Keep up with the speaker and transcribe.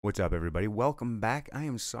What's up, everybody? Welcome back. I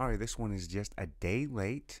am sorry this one is just a day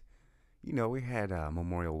late. You know, we had a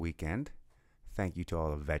Memorial Weekend. Thank you to all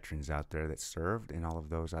the veterans out there that served and all of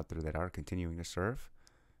those out there that are continuing to serve.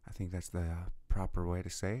 I think that's the proper way to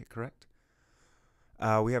say it, correct?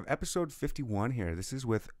 We have episode 51 here. This is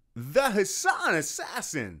with the Hassan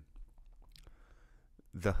Assassin.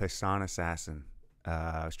 The Hassan Assassin.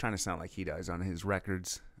 I was trying to sound like he does on his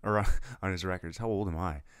records, or on his records. How old am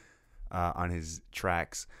I? On his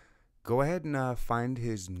tracks. Go ahead and find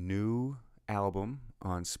his new album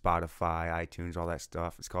on Spotify, iTunes, all that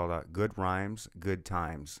stuff. It's called Good Rhymes, Good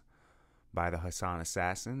Times by the Hassan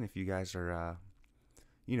Assassin. If you guys are,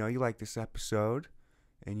 you like this episode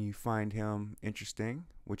and you find him interesting,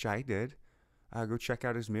 which I did, go check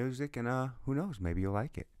out his music and who knows, maybe you'll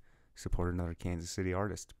like it. Support another Kansas City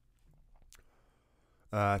artist.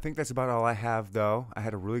 I think that's about all I have, though. I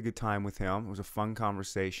had a really good time with him. It was a fun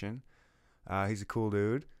conversation. He's a cool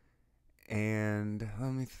dude. And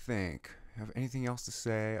let me think. Have anything else to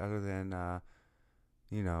say other than,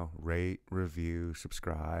 rate, review,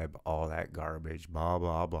 subscribe, all that garbage, blah,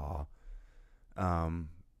 blah, blah.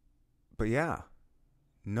 But yeah,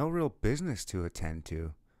 no real business to attend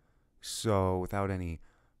to. So without any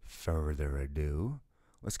further ado,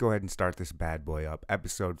 let's go ahead and start this bad boy up.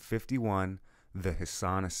 Episode 51, The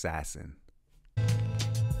Hassan Assassin.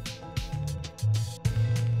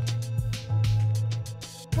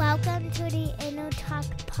 Welcome to the Inno Talk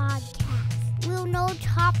podcast. We'll no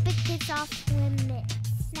topic is off limits.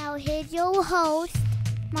 Now here's your host,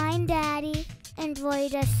 my daddy, and Roy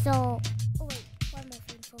the Soul. Oh wait, one more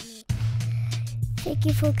thing for me. Thank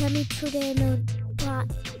you for coming to the Inno Talk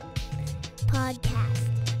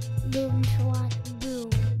podcast. Boom, swat, boom.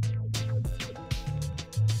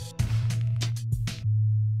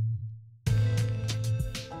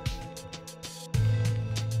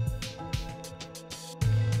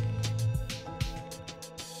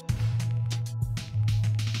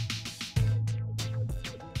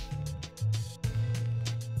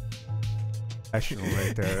 Professional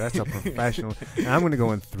right there. That's a professional. Now I'm going to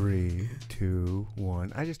go in 3, 2,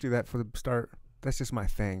 1. I just do that for the start. That's just my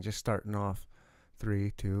thing. Just starting off.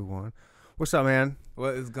 3, 2, 1. What's up, man?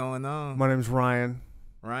 What is going on? My name's Ryan.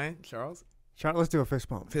 Ryan? Charles? Charles, let's do a fist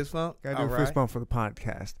bump. Fist bump? Gotta do a fist bump for the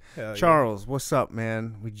podcast. Hell Charles, what's up,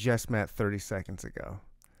 man? We just met 30 seconds ago.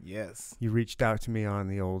 yeah. Yes. You reached out to me on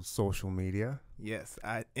the old social media. Yes.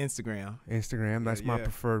 Instagram. That's my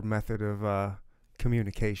preferred method of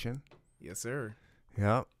communication. Yes, sir.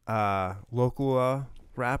 Yep. Local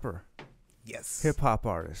rapper. Yes. Hip-hop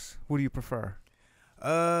artist. What do you prefer?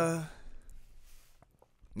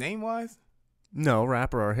 Name-wise? No,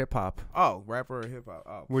 rapper or hip-hop. Oh, rapper or hip-hop.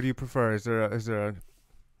 Oh. What do you prefer? Is there a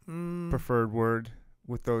preferred word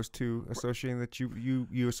with those two associating that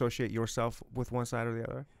you associate yourself with one side or the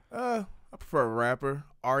other? I prefer rapper,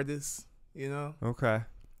 artist, Okay.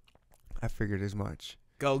 I figured as much.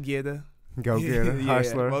 Go-getter. Go get it,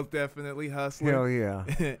 hustler. Yeah, most definitely hustler. Hell yeah.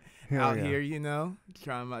 Out here,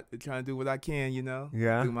 trying to do what I can,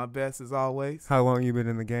 Yeah. Do my best as always. How long you been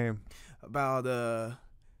in the game? About I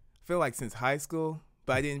feel like since high school,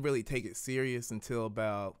 but I didn't really take it serious until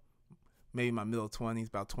about maybe my middle 20s,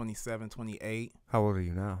 about 27, 28. How old are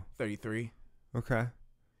you now? 33. Okay.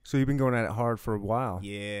 So you've been going at it hard for a while.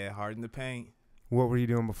 Yeah, hard in the paint. What were you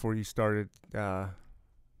doing before you started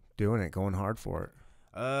doing it, going hard for it?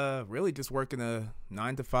 Really just working a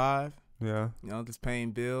 9 to 5. Yeah. Just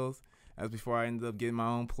paying bills. That was before I ended up getting my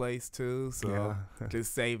own place too. So yeah.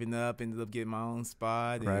 just saving up, ended up getting my own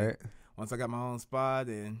spot. And right. Once I got my own spot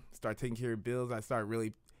and started taking care of bills, I started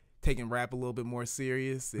really taking rap a little bit more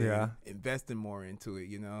serious and investing more into it,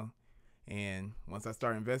 And once I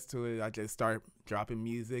started investing to it, I just started dropping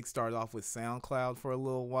music. Started off with SoundCloud for a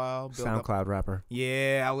little while. SoundCloud rapper.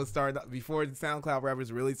 Yeah, I was started before the SoundCloud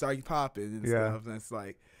rappers really started popping and stuff. And it's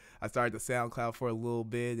like I started the SoundCloud for a little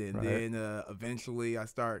bit, and then eventually I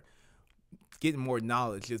start getting more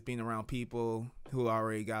knowledge, just being around people who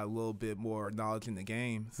already got a little bit more knowledge in the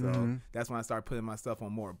game. So that's when I started putting myself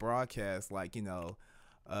on more broadcasts, like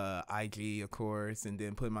IG, of course, and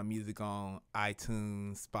then putting my music on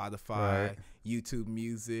iTunes, Spotify, YouTube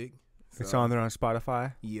Music. So, it's on there on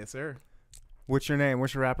Spotify? Yes, sir. What's your name?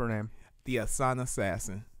 What's your rapper name? The Hassan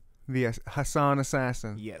Assassin. The Hassan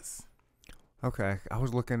Assassin. Yes. Okay. I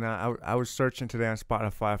was looking I was searching today on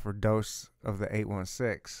Spotify for Dose of the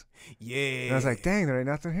 816. Yeah. And I was like, dang, there ain't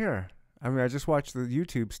nothing here. I mean, I just watched the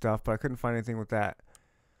YouTube stuff, but I couldn't find anything with that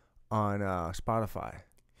on Spotify.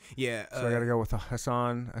 Yeah. So I got to go with the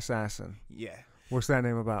Hassan Assassin. Yeah. What's that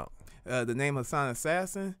name about? The name Hassan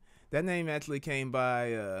Assassin, that name actually came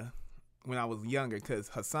by when I was younger, because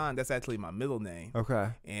Hassan, that's actually my middle name. Okay.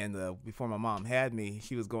 And before my mom had me,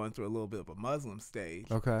 she was going through a little bit of a Muslim stage.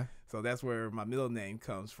 Okay. So that's where my middle name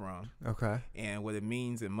comes from. Okay. And what it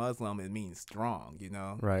means in Muslim, it means strong, you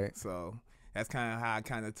know? Right. So that's kind of how I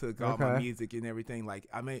kind of took all my music and everything. Like,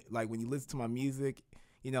 like when you listen to my music,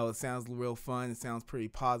 you know, it sounds real fun. It sounds pretty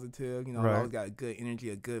positive. You know, I always got a good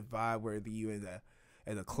energy, a good vibe, whether you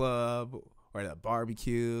at a club or at a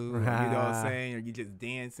barbecue, or, you know what I'm saying, or you just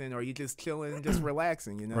dancing, or you just chilling and just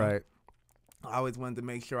relaxing, you know? Right. I always wanted to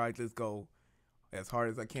make sure I just go as hard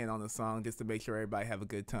as I can on the song just to make sure everybody have a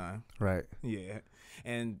good time. Right. Yeah.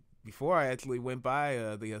 And before I actually went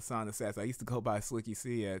by the Hassan Assassin, I used to go by Slicky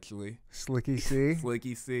C, actually. Slicky C?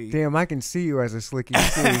 Slicky C. Damn, I can see you as a Slicky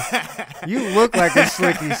C. You look like a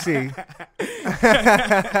Slicky C.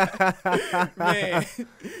 Man,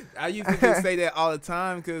 I used to just say that all the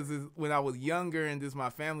time because when I was younger and just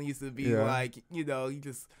my family used to be like, you know,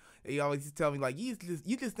 they always used to tell me, like, you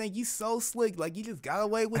just think you so slick, like you just got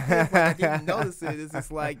away with this, like I didn't notice it. It's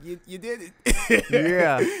just like you did it.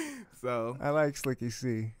 Yeah. So I like Slicky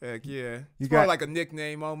C. Heck yeah. You it's more like a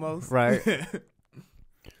nickname almost. Right.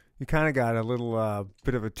 You kind of got a little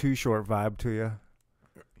bit of a Too Short vibe to you.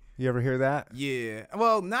 You ever hear that? Yeah.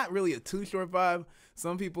 Well, not really a Too Short vibe.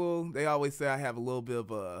 Some people, they always say I have a little bit of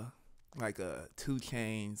a 2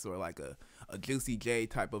 Chainz or like a Juicy J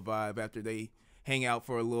type of vibe after they hang out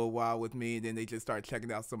for a little while with me, and then they just start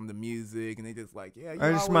checking out some of the music, and they just like, yeah.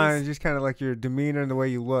 I just mind just kind of like your demeanor and the way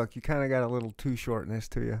you look. You kind of got a little Too Shortness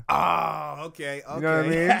to you. Oh, okay. You know what I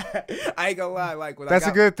mean? I ain't gonna lie. Like that's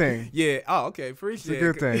a good thing. Yeah. Oh, okay. Appreciate it. It's a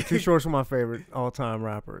good thing. Too Short's one of my favorite all-time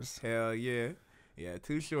rappers. Hell yeah. Yeah,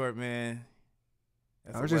 Too Short, man.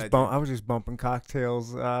 That's I was just bumping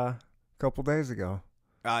Cocktails a couple days ago.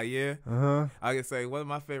 Yeah. Uh-huh. I can say one of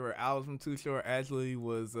my favorite albums from Too Short actually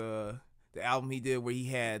was the album he did where he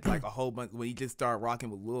had like a whole bunch when he just started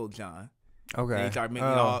rocking with Lil Jon. Okay. And he started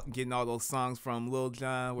getting all those songs from Lil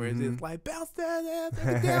Jon where it's just like bounce that ass,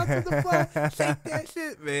 take it down to the floor, shake that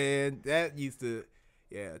shit, man. That used to.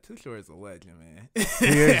 Yeah, Too Short is a legend, man. He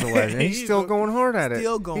is a legend. He's still going hard at it.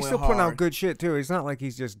 Still going He's still hard. putting out good shit, too. It's not like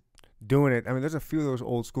he's just doing it. I mean, there's a few of those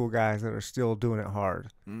old school guys that are still doing it hard.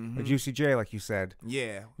 Mm-hmm. Like Juicy J, like you said.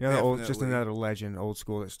 Yeah, you know, just another legend, old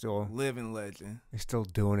school that's still... living legend. He's still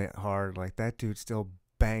doing it hard. Like, that dude's still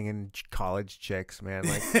banging college chicks, man.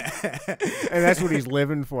 Like, and that's what he's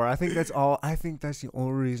living for. I think that's the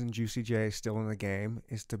only reason Juicy J is still in the game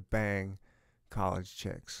is to bang college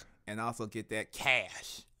chicks. And also get that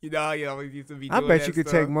cash. You know, he always used to be I doing bet that you could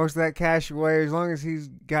stuff. take most of that cash away as long as he's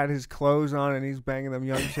got his clothes on and he's banging them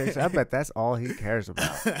young chicks. I bet that's all he cares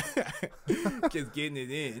about. Just getting it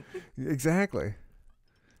in. Exactly.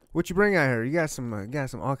 What you bring out here? You got some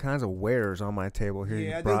all kinds of wares on my table here.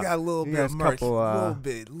 Yeah, they got a little bit of merch. A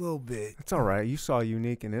little bit. It's all right. You saw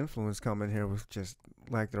Unique and Influence come in here with just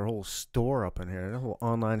like their whole store up in here. Their whole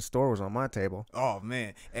online store was on my table. Oh,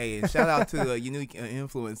 man. Hey, and shout out to Unique and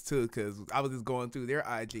Influence, too, because I was just going through their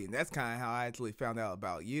IG, and that's kind of how I actually found out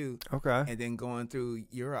about you. Okay. And then going through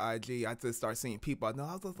your IG, I just started seeing people I know.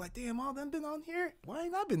 I was just like, damn, all them been on here? Why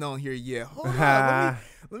ain't I been on here yet? Hold on.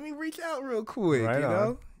 Let me reach out real quick, right you know?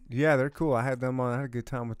 On. Yeah, they're cool. I had them on. I had a good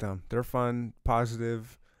time with them. They're fun,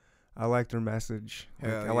 positive. I like their message.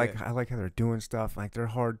 Like, I like how they're doing stuff. Like they're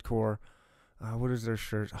hardcore. What is their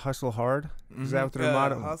shirt? Hustle hard. Is that what their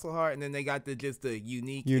motto? Hustle hard, and then they got the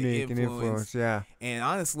unique and influence. Yeah. And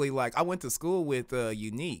honestly, like I went to school with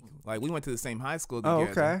Unique. Like we went to the same high school together. Oh,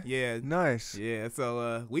 okay. Yeah. Nice. Yeah.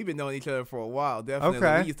 So we've been knowing each other for a while. Definitely.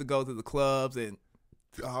 Okay. We used to go to the clubs and.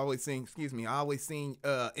 I always seen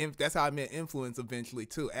that's how I met Influence eventually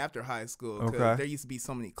too after high school. Okay. There used to be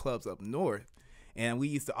so many clubs up north, and we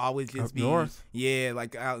used to always just up be north? Yeah,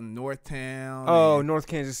 like out in Northtown. Oh, North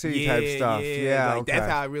Kansas City type stuff. Yeah, like okay.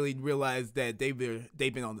 that's how I really realized that they've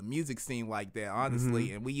been on the music scene like that, honestly.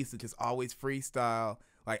 Mm-hmm. And we used to just always freestyle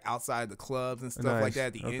like outside the clubs and stuff like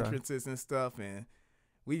that, the entrances and stuff, and.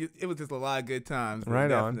 It was just a lot of good times, right?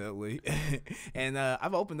 Definitely. And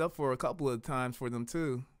I've opened up for a couple of times for them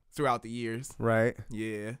too throughout the years. Right.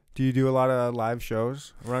 Yeah. Do you do a lot of live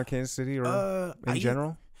shows around Kansas City or in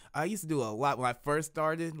general? I used to do a lot when I first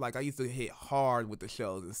started. Like I used to hit hard with the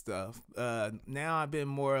shows and stuff. Now I've been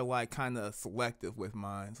more like kind of selective with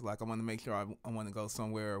mine. So like I want to make sure I want to go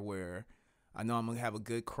somewhere where I know I'm gonna have a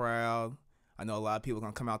good crowd. I know a lot of people are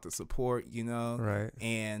gonna come out to support. You know. Right.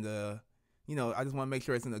 And you know, I just want to make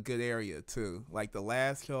sure it's in a good area, too. Like, the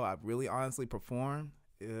last show I really honestly performed,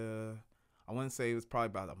 I want to say it was probably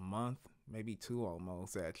about a month, maybe 2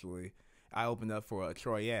 almost, actually. I opened up for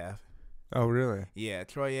Troy Ave. Oh, really? Yeah,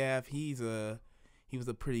 Troy Ave, he was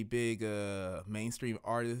a pretty big mainstream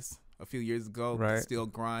artist a few years ago, Right. but still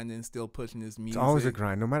grinding, still pushing his music. It's always a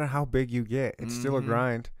grind. No matter how big you get, it's still a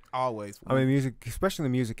grind. Always. I mean, music, especially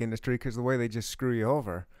in the music industry, because the way they just screw you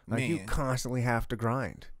over. Like, you Man. constantly have to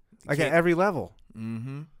grind. Like, can't- at every level.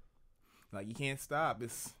 Like, you can't stop.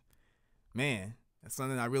 It's, man, that's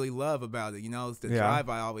something I really love about it. You know, it's the Yeah. drive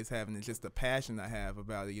I always have, and it's just the passion I have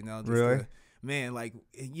about it. You know, just Really? man, like,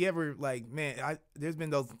 you ever, like, man, there's been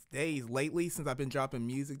those days lately since I've been dropping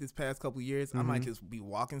music this past couple of years. I might just be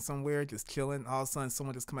walking somewhere, just chilling. All of a sudden,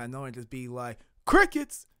 someone just come out of nowhere and just be like,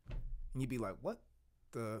 crickets. And you'd be like, what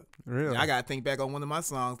the? Really? I got to think back on one of my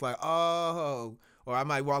songs, like, oh. Or I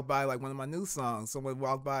might walk by, like, one of my new songs. Someone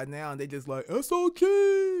walk by now, and they just like,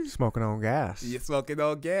 SOG. Smoking on gas. You're smoking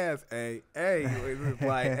on gas. Hey, it's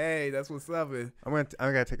like, hey, that's what's up. And,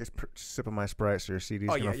 I gotta take a sip of my Sprite, so your CD's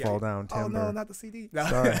gonna fall down. Oh, Timber. no, not the CD. No,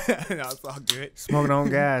 Sorry. no, it's all good. Smoking on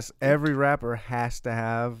gas. Every rapper has to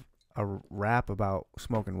have a rap about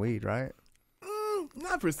smoking weed, right?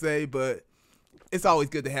 Not per se, but it's always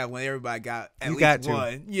good to have one. Everybody got at You least got to.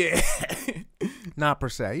 one. Yeah. Not per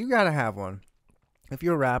se. You gotta have one. If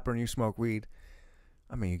you're a rapper and you smoke weed,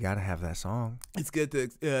 I mean, you gotta have that song. It's good to.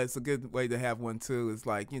 It's a good way to have one too. It's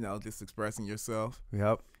like, you know, just expressing yourself.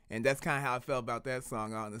 Yep. And that's kind of how I felt about that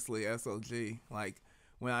song, honestly, SOG. Like,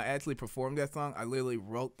 when I actually performed that song, I literally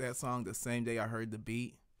wrote that song the same day I heard the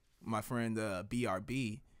beat. My friend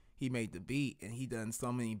BRB, he made the beat, and he done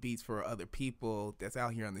so many beats for other people that's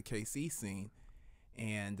out here on the KC scene.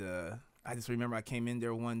 And I just remember I came in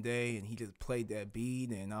there one day, and he just played that beat,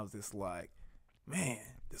 and I was just like, man,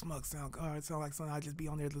 this mug sound hard. It sound like something I'd just be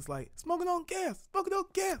on there just like, smoking on gas, smoking on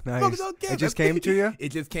gas, Nice. smoking on gas. It just came to you? It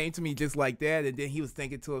just came to me just like that. And then he was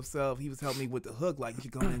thinking to himself, he was helping me with the hook, like, you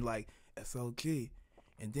going in like SOG.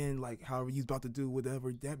 And then, like, however he's about to do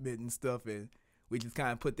whatever that meant and stuff. And we just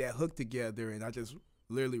kind of put that hook together. And I just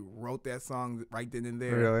literally wrote that song right then and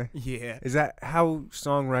there. Really? Yeah. Is that how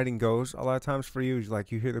songwriting goes a lot of times for you? Is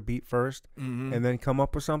like you hear the beat 1st and then come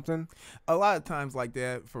up with something? A lot of times like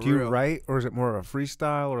that, for Do you real. write, or is it more of a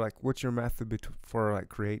freestyle, or like what's your method for like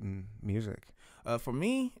creating music? For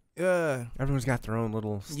me, Everyone's got their own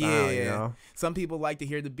little style, you know? some people like to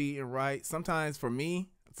hear the beat and write. Sometimes for me,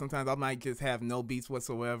 sometimes I might just have no beats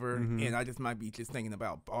whatsoever, and I just might be just thinking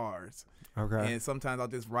about bars. Okay. And sometimes I'll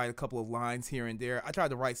just write a couple of lines here and there. I try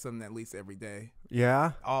to write something at least every day.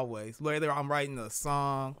 Yeah? Always. Whether I'm writing a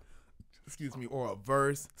song, or a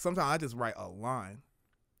verse, sometimes I just write a line.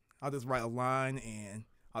 I'll just write a line, and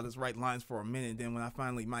I'll just write lines for a minute. Then when I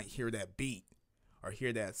finally might hear that beat or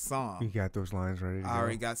hear that song, You got those lines ready to I go.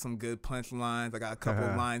 already got some good punch lines. I got a couple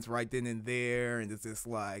of lines right then and there, and it's just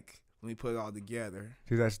like, let me put it all together.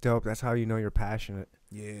 Dude, that's dope. That's how you know you're passionate.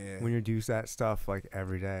 Yeah. When you do that stuff like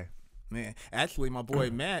every day. Man, actually, my boy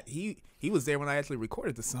Matt, he was there when I actually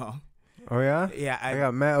recorded the song. Oh, yeah? Yeah, I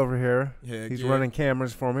got Matt over here. Yeah, He's yeah. running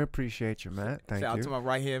cameras for me. Appreciate you, Matt. Thank Shout out you. to my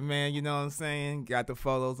right hand man, you know what I'm saying? Got the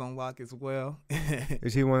photos on lock as well.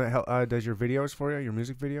 Is he one that does your videos for you, your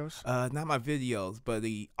music videos? Not my videos, but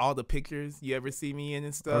all the pictures you ever see me in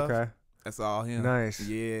and stuff. Okay. That's all him. Nice.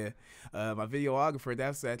 Yeah. My videographer,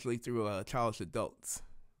 that's actually through Childish Adults.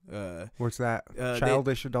 What's that? they-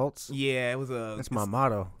 Childish adults? Yeah, it was That's my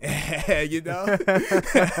motto. you know.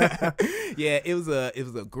 Yeah, it was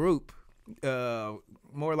a group,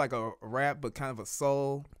 more like a rap, but kind of a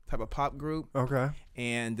soul type of pop group. Okay.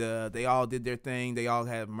 And they all did their thing. They all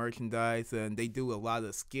have merchandise, and they do a lot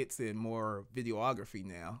of skits and more videography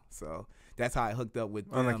now. So that's how I hooked up with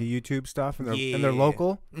them. On like a YouTube stuff, and they're Yeah.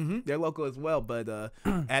 local. They're local as well, but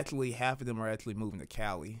actually half of them are actually moving to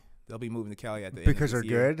Cali. They'll be moving to Cali at the end Because of they're this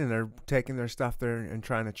year. good and they're taking their stuff there and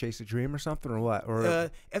trying to chase a dream or something, or what? Or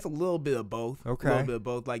It's a little bit of both. Okay. A little bit of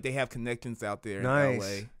both. Like, they have connections out there Nice. in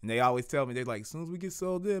LA. And they always tell me, they're like, as soon as we get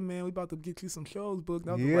sold in, man, we about to get you some shows booked.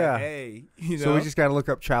 And I was Yeah. like, hey, you know. so we just got to look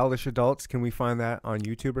up Childish Adults. Can we find that on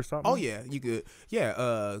YouTube or something? Oh, yeah, you could. Yeah,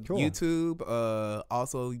 Cool. YouTube.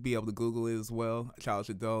 Also, you'd be able to Google it as well, Childish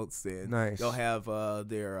Adults. And Nice. they'll have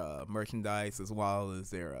their merchandise as well as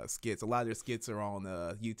their skits. A lot of their skits are on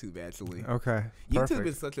YouTube, actually. Okay. YouTube Perfect.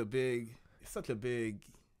 is such a big,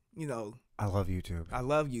 you know, I love YouTube. I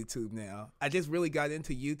love YouTube now. I just really got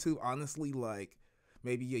into YouTube, honestly, like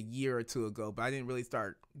maybe a year or two ago, but I didn't really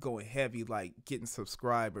start going heavy, like getting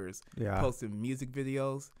subscribers, Yeah. posting music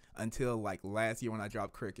videos until like last year when I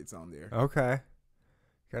dropped Crickets on there. Okay.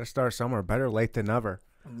 Got to start somewhere. Better late than never.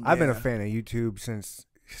 I've been a Yeah. fan of YouTube since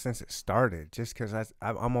it started, just because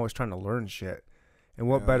I'm always trying to learn shit. And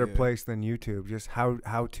what Hell better yeah. place than YouTube? Just how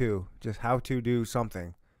to do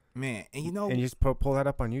something. Man, and you know, And you just pull that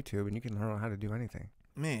up on YouTube, and you can learn how to do anything.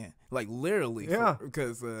 man, like literally, Yeah.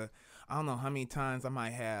 because I don't know how many times I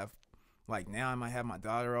might have like now I might have my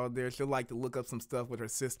daughter on there. She'll like to look up some stuff with her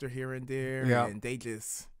sister here and there. Yeah. And they can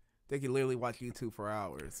literally watch YouTube for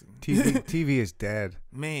hours. TV is dead.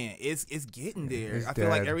 Man, it's getting there. It's I feel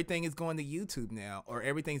like dead. everything is going to YouTube now, or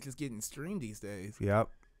everything's just getting streamed these days. Yep.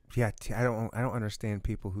 Yeah, I don't understand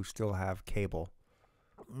people who still have cable.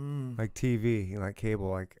 Like TV, like cable.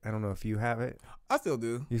 Like, I don't know if you have it. I still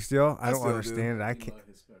do. You still? I don't still do. understand it. I can't.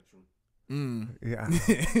 Yeah.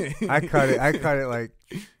 Mm. I cut it like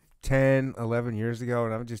 10, 11 years ago,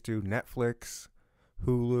 and I would just do Netflix,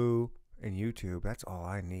 Hulu, and YouTube. That's all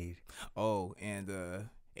I need. Oh, and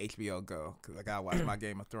HBO Go, because I gotta watch my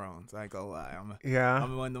Game of Thrones. I ain't gonna lie, Yeah.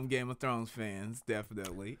 I'm one of them Game of Thrones fans,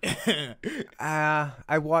 definitely.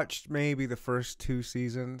 I watched maybe the first 2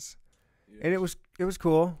 seasons, and it was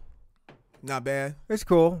cool. Not bad. It's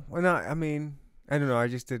cool. Well, not. I mean, I don't know. I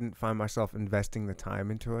just didn't find myself investing the time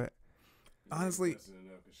into it. Honestly,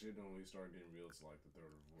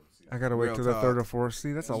 I gotta wait Real till the talk. 3rd or 4th.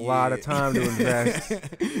 See, that's a lot of time to invest.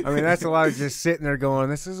 I mean, that's a lot of just sitting there going,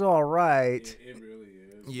 "This is all right." It really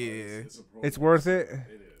is. Yeah. It's worth it.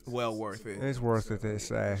 It is. well worth it. It's worth it, they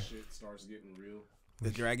say. Shit starts getting real.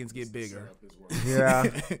 The dragons get bigger. Yeah,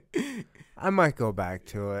 I might go back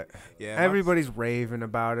to it. Yeah, Everybody's raving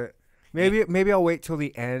about it. Maybe I'll wait till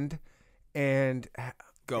the end and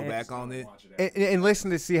go back on it. and listen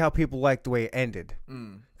to see how people like the way it ended.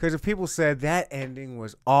 Because if people said that ending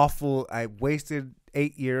was awful, I wasted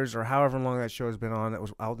 8 years or however long that show has been on, that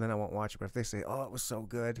was out, then I won't watch it. But if they say, "Oh, it was so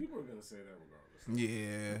good," People are gonna say that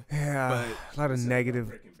regardless. yeah, But- a lot of negative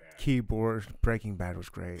Breaking Bad. keyboards. Breaking Bad was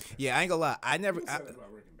great. Yeah, I ain't gonna lie. I People said that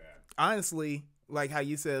about Breaking Bad. honestly, like how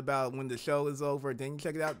you said about when the show is over, then you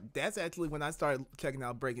check it out. That's actually when I started checking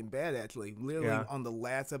out Breaking Bad. Actually, literally Yeah. on the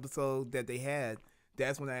last episode that they had.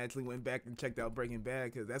 That's when I actually went back and checked out Breaking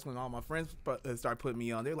Bad, because that's when all my friends started putting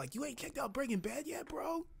me on. They're like, "You ain't checked out Breaking Bad yet,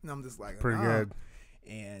 bro?" And I'm just like, Pretty "Nah." good.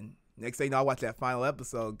 And next thing you know, I watched that final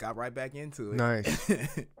episode, got right back into it. Nice.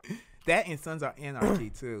 That and Sons of Anarchy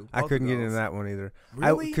too. I Both couldn't of get into those. that one either.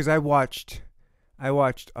 Really? Because I watched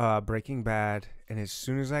Breaking Bad, and as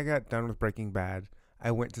soon as I got done with Breaking Bad,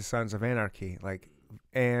 I went to Sons of Anarchy.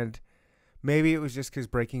 And maybe it was just because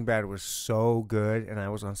Breaking Bad was so good, and I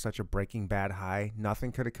was on such a Breaking Bad high.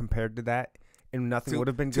 Nothing could have compared to that, and nothing would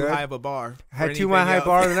have been Too good. high of a bar. I had for too much anything high else.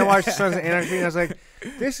 bar, and then I watched Sons of Anarchy, and I was like,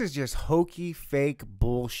 "This is just hokey, fake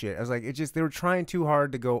bullshit." I was like, they were trying too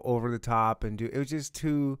hard to go over the top and do. It was just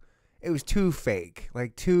too. It was too fake,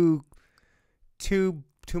 like too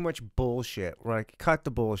much bullshit. We're like, cut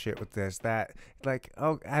the bullshit with this, that. Like,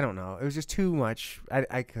 oh, I don't know. It was just too much.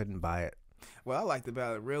 I couldn't buy it. What I liked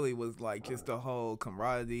about it really was like just the whole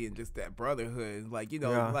camaraderie and just that brotherhood. Like, you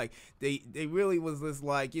know, Yeah. like they really was just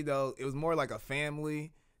like, you know, it was more like a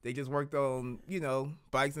family. They just worked on, you know,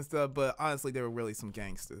 bikes and stuff, but honestly they were really some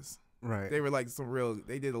gangsters. Right. They were like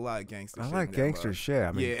they did a lot of gangster I shit. like in that gangster mug. shit.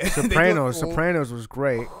 I mean, Yeah. Sopranos. They were- Sopranos was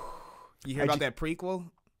great. You hear about that prequel?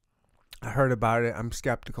 I heard about it. I'm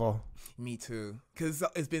skeptical. Me too. Because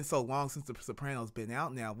it's been so long since The Sopranos been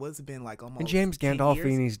out now. What's it been like almost And James 10 years?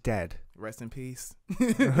 Gandolfini's dead. Rest in peace.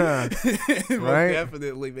 Uh-huh. Most Right?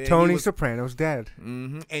 definitely, man. Tony Soprano's dead.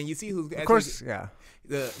 And you see who's Of course, yeah.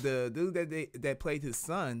 the dude that played his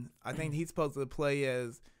son. I think he's supposed to play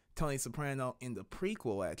as Tony Soprano in the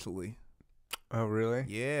prequel. Actually, Oh, really?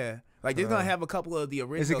 yeah. Like they're gonna have a couple of the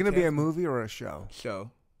original. Is it going to be a cast movie or a show?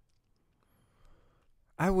 show?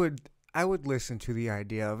 I would listen to the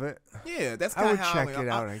idea of it. Yeah, that's I kind would of how check it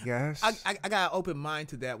out, I guess. I got an open mind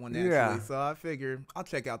to that one actually, Yeah. so I figure I'll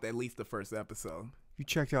check out at least the first episode. You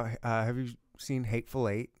checked out, have you seen Hateful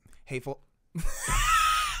Eight? Hateful.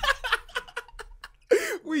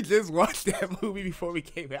 We just watched that movie before we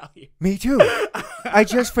came out here. Me too. I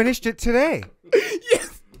just finished it today.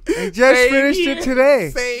 Yes. I just Same finished here. it today.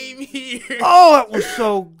 Same here. Oh, it was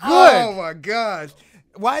so good. Oh my gosh.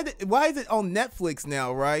 Why is it on Netflix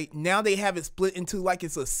now, right? Now they have it split into like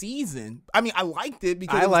it's a season. I mean, I liked it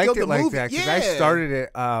because I it was liked still it the like movie. that because yeah. I started it.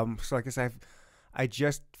 So like I said, I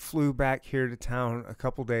just flew back here to town a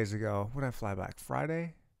couple days ago. When did I fly back?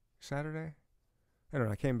 Friday? Saturday? I don't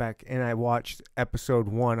know. I came back and I watched episode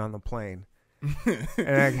 1 on the plane. And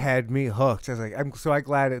it had me hooked. I was like, I'm so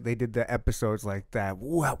glad that they did the episodes like that.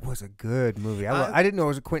 Ooh, that was a good movie. I didn't know it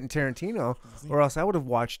was a Quentin Tarantino, or else I would have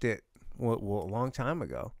watched it a long time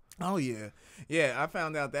ago. Oh yeah, yeah. I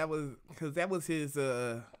found out that was because that was his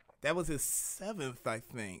 7th, I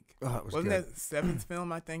think. Oh, it was Wasn't good. that 7th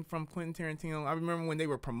film? I think from Quentin Tarantino. I remember when they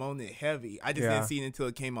were promoting it heavy. I just Yeah. didn't see it until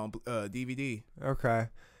it came on DVD. Okay.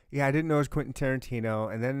 Yeah, I didn't know it was Quentin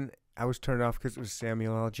Tarantino, and then I was turned off because it was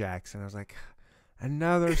Samuel L. Jackson. I was like,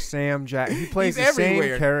 another Sam Jackson. He plays He's the same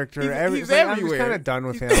everywhere. character. He's it's like, I'm just everywhere. kind of done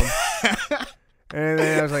with him. And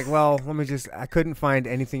then I was like, well, I couldn't find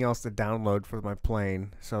anything else to download for my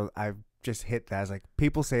plane. So I just hit that. I was like,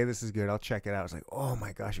 people say this is good. I'll check it out. I was like, oh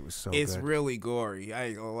my gosh, it was so It's good. really gory. I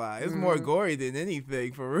ain't gonna lie. It's more gory than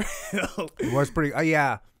anything for real. It was pretty,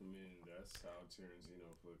 yeah. I mean, that's how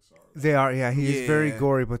Tarantino flicks are. They are, yeah. He is very Yeah.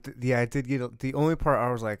 gory, but I did get the only part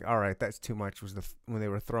I was like, all right, that's too much. Was when they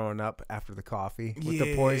were throwing up after the coffee with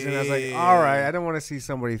the poison. I was like, all right, I don't want to see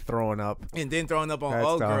somebody throwing up. And then throwing up on That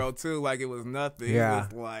old stuff. girl too, like it was nothing. Yeah.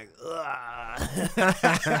 It was like,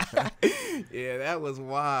 ugh. Yeah, that was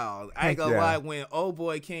wild. I ain't gonna Yeah. lie. When old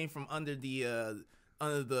boy came from under the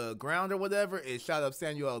ground or whatever, and shot up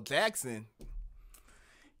Samuel L. Jackson.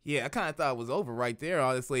 Yeah, I kind of thought it was over right there,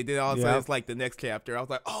 honestly. Then all of a sudden, Yep. it's like the next chapter. I was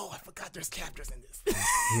like, oh, I forgot there's chapters in this.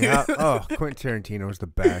 Yeah. Oh, Quentin Tarantino is the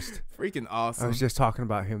best. Freaking I awesome. was just talking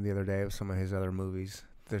about him the other day with some of his other movies.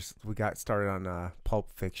 We got started on Pulp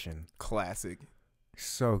Fiction. Classic.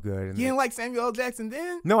 So good. And You didn't like Samuel L. Jackson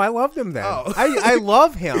then? no, I loved him then. Oh. I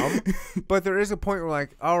love him, but there is a point where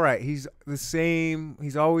like, all right, he's the same.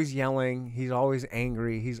 He's always yelling. He's always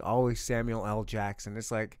angry. He's always Samuel L. Jackson. It's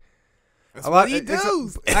like That's a lot. what he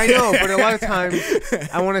does. I know, but a lot of times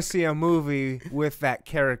I want to see a movie with that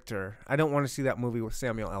character. I don't want to see that movie with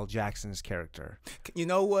Samuel L. Jackson's character. You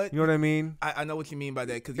know what? You know what I mean? I know what you mean by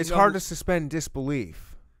that. Cause It's hard to suspend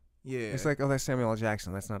disbelief. Yeah. It's like, oh, that's Samuel L.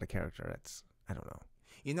 Jackson. That's not a character. That's, I don't know.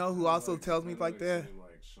 You know who also tells me like that?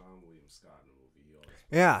 Like Sean William Scott in the movie.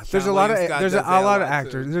 He always Yeah, there's Sean a lot of William Scott there's a does that a lot of lot,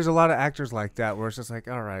 actors. too. There's a lot of actors like that where it's just like,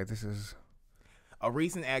 all right, this is A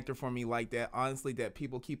recent actor for me like that, honestly, that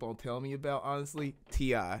people keep on telling me about, honestly,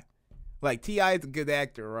 T.I. Like, T.I. is a good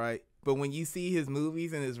actor, right? But when you see his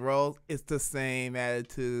movies and his roles, it's the same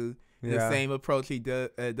attitude, Yeah. the same approach he does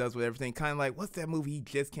with everything. Kind of like, what's that movie he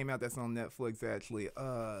just came out that's on Netflix, actually?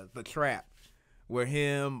 The Trap. Where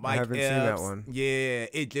him, Mike haven't seen that Epps. one. Yeah,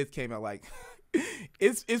 it just came out like...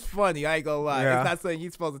 it's funny, I ain't gonna lie. Yeah. It's not something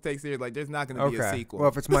you're supposed to take serious. Like, there's not gonna be a okay. sequel. Well,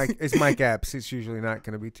 if it's Mike Epps, it's usually not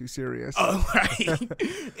going to be too serious. Oh, right.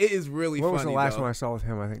 It is really what funny, was the last though. one I saw with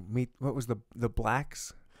him? I think What was the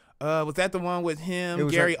Blacks? Was that the one with It him,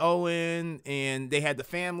 was Gary like- Owen, and they had the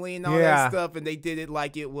family and all Yeah. that stuff, and they did it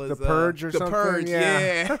like it was The Purge or the something? Purge,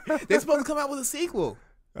 Yeah. They're supposed to come out with a sequel.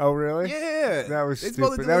 Oh, really? Yeah, That was They're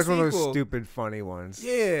supposed to stupid. do That a was one of those sequel. stupid, funny ones.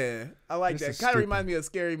 Yeah, I like This that. is Kind of stupid. reminds me of a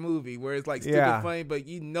Scary Movie where it's like stupid Yeah. funny, but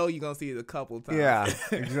you know you're gonna see it a couple times. Yeah,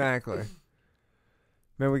 exactly.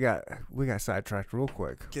 Man, we got sidetracked real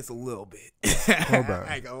quick. Just a little bit. Hold on.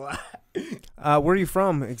 I ain't gonna lie. Where are you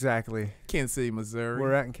from exactly? Kansas City, Missouri.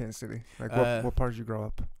 We're at in Kansas City. Like, what part did you grow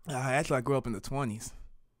up? Actually, I grew up in the 20s.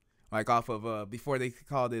 Like off of before they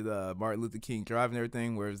called it Martin Luther King Drive and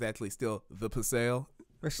everything, where it was actually still the Paseo.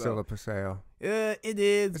 It's So- still a Paseo. It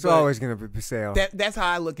is. It's but always going to be Paseo. that's how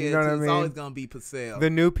I look at You it. know what Too. I It's mean? always gonna be Paseo.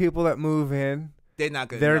 The new people that move in, They're not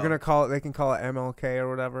gonna. they're know. going to call it, they can call it MLK or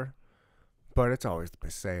whatever. But it's always the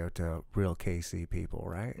Paseo to real KC people,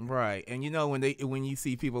 right? Right, and you know when you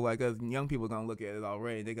see people like us, young people gonna look at it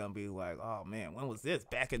already. They're gonna be like, "Oh man, when was this?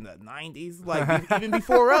 Back in the '90s? Like even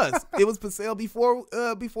before us, it was Paseo before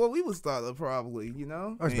we was started, probably. You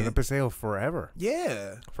know? Oh, it's been a And- Paseo forever.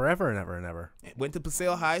 yeah. Forever and ever and ever. Went to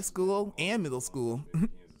Paseo High School and middle school.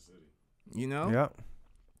 Kansas City. You know? Yep.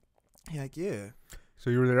 Heck yeah. So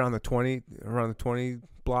you were there on around the 20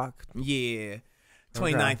 block? Yeah.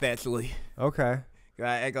 29th actually. Okay.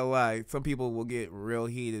 I ain't gonna lie. Some people will get real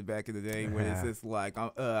heated back in the day when it's Yeah. just like,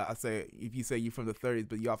 I say, if you say you from the 30s,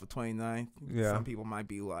 but you off of 29th, Yeah. some people might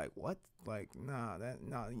be like, what? Like, nah,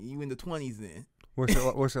 you in the 20s then. What's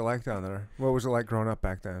it like down there? What was it like growing up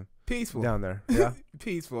back then? Peaceful. Down there. Yeah.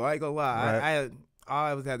 Peaceful. I ain't gonna lie. Right.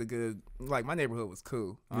 I always had a good, like, my neighborhood was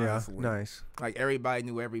cool, Yeah. honestly. Nice. Like, everybody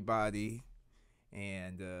knew everybody.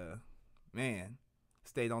 And, man,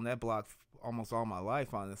 stayed on that block almost all my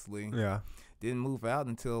life, honestly. Yeah. Didn't move out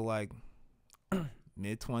until like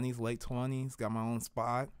mid-20s, late 20s. Got my own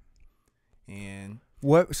spot. And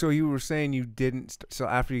What? So you were saying you didn't. So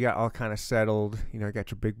after you got all kind of settled,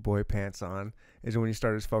 got your big boy pants on, is when you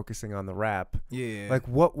started focusing on the rap. yeah. Like,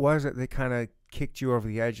 what was it that kind of kicked you over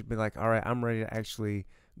the edge and be like, all right, I'm ready to actually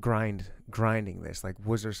grinding this? Like,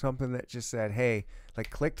 was there something that just said, hey, like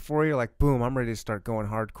clicked for you? Like, boom, I'm ready to start going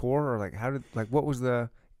hardcore? Or like, what was the,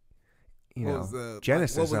 What was the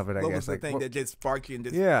genesis what of it? I what guess. was the Like, thing what- that just sparked you and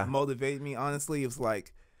just Yeah. motivated me? Honestly, it was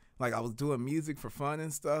like I was doing music for fun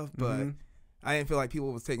and stuff, but Mhm. I didn't feel like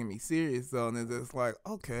people was taking me serious though. And it's just like,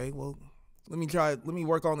 okay, well, let me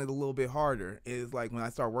work on it a little bit harder. It's like when I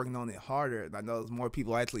start working on it harder, I notice more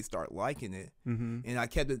people actually start liking it. Mm-hmm. And I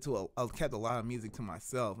kept a lot of music to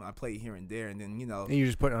myself, and I played here and there, and then And you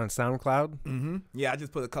just put it on SoundCloud? Mm-hmm. Yeah, I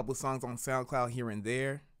just put a couple of songs on SoundCloud here and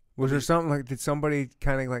there. Was there something like, did somebody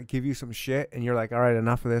kind of like give you some shit and you're like, all right,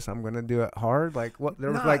 enough of this, I'm gonna do it hard? Like what?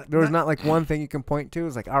 There was not like one thing you can point to.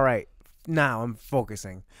 It's like, all right, now I'm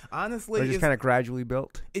focusing. Honestly, it just kind of gradually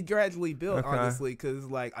built. It gradually built, Okay. honestly, because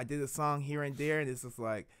like I did a song here and there, and it's just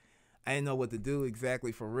like I didn't know what to do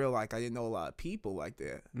exactly for real. Like I didn't know a lot of people like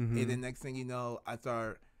that, Mm-hmm. and then next thing you know, a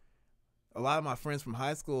lot of my friends from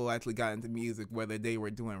high school actually got into music, whether they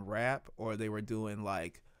were doing rap or they were doing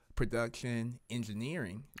like production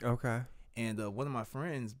engineering. Okay. And one of my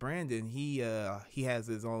friends, Brandon, he has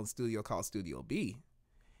his own studio called Studio B.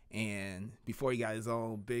 And before he got his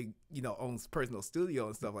own big, own personal studio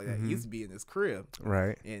and stuff like that, Mhm. he used to be in his crib.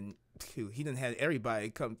 Right. And he done had everybody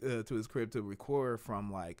come to his crib to record,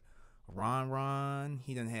 from like Ron.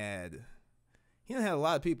 He done had a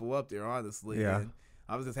lot of people up there, honestly. Yeah. And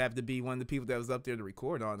I was just happy to be one of the people that was up there to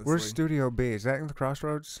record, honestly. Where's Studio B? Is that in the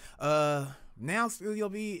Crossroads? Now Studio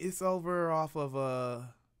B is over off of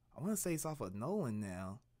I want to say it's off of Nolan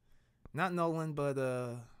now. Not Nolan, but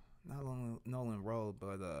not Nolan Road,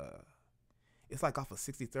 but it's like off of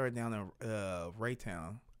 63rd down in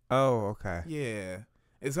Raytown. Oh, okay. Yeah.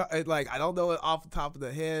 It's like I don't know it off the top of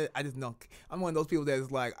the head. I just know I'm one of those people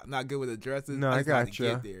that's like I'm not good with addresses. No, I just gotta gotcha.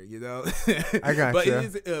 get there, you know. I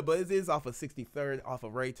gotcha. But it is off of 63rd, off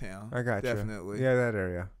of Raytown. I got you. Definitely. Yeah, that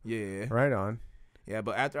area. Yeah. Right on. Yeah,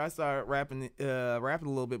 but after I started rapping a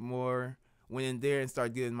little bit more, went in there and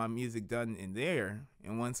started getting my music done in there.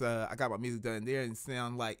 And once I got my music done in there, it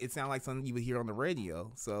sounded like something you would hear on the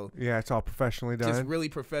radio. So Yeah, it's all professionally done. just really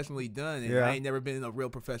professionally done. And Yeah. I ain't never been in a real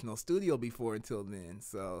professional studio before until then.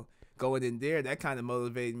 So going in there, that kind of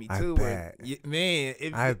motivated me too. bet.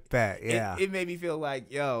 I bet. Yeah. It made me feel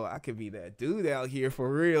like, yo, I could be that dude out here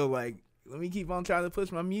for real. Like, let me keep on trying to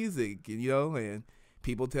push my music, and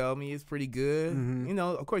people tell me it's pretty good. Mhm.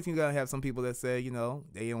 Of course, you gotta have some people that say, they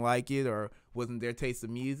didn't like it or wasn't their taste of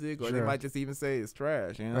music, or they Sure. might just even say it's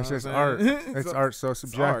trash. That's just what art. I'm saying? It's art so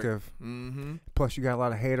subjective. Mm-hmm. Plus, you got a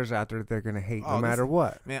lot of haters out there that they're gonna hate Oh, no matter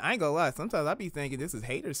what. Man, I ain't gonna lie. Sometimes I be thinking this is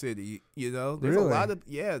hater city. There's Really? a lot of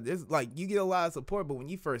there's like you get a lot of support, but when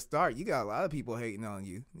you first start, you got a lot of people hating on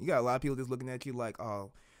you. You got a lot of people just looking at you like,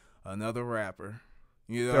 oh, another rapper.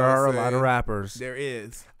 There are a lot of rappers. There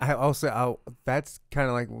is. I also, that's kind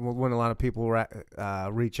of like when a lot of people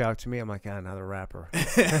reach out to me. I'm like, another rapper.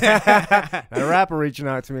 Another rapper reaching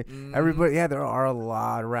out to me. Mhm. Everybody, there are a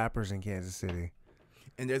lot of rappers in Kansas City.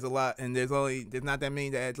 And there's a lot, and there's not that many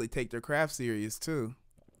that actually take their craft serious too.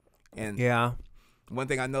 And Yeah. one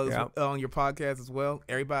thing I noticed Yeah. on your podcast as well,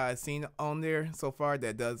 everybody I've seen on there so far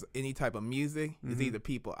that does any type of music is Mhm. either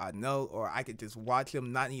people I know or I could just watch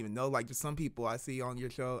them, not even know. Like, just some people I see on your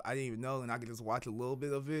show, I didn't even know, and I could just watch a little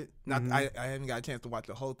bit of it. Not, Mhm. I haven't got a chance to watch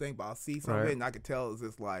the whole thing, but I'll see some of Right. it, and I could tell it's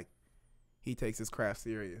just like he takes his craft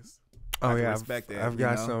serious. Oh, I can yeah. respect that, I've you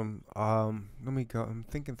got know? some. Let me go. I'm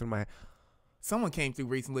thinking through my. Someone came through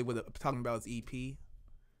recently with talking about his EP.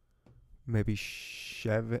 Maybe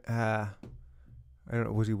I don't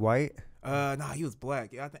know. Was he white? No, he was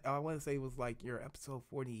black. Yeah, I want to say it was like your episode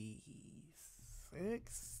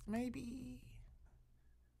 46, maybe.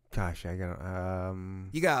 Gosh, I got.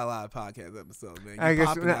 You got a lot of podcast episodes, man. I You're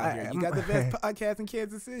guess- popping out here. You got the best podcast in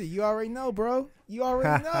Kansas City. You already know, bro. You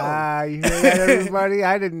already know. You hear that, everybody?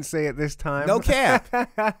 I didn't say it this time. No cap. 'Cause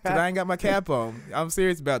I ain't got my cap on. I'm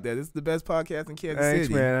serious about that. This is the best podcast in Kansas Thanks,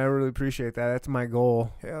 City. man. I really appreciate that. That's my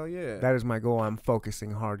goal. Hell yeah. That is my goal. I'm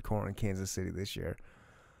focusing hardcore on Kansas City this year.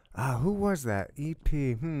 Who was that? EP.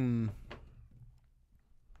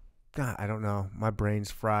 God, I don't know. My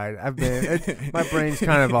brain's fried. My brain's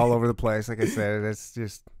kind of all over the place. Like I said, it's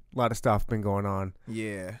just a lot of stuff been going on.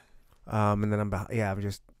 Yeah. And then I'm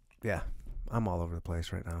all over the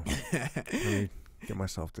place right now. Let me get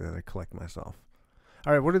myself together, collect myself.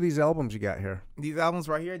 All right, what are these albums you got here? These albums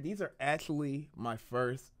right here, these are actually my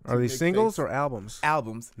first. Are these singles or albums?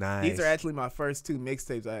 Albums? Nice. These are actually my first 2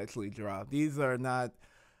 mixtapes I actually dropped. They're not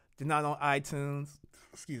on iTunes.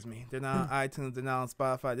 Excuse me. They're not on iTunes. They're not on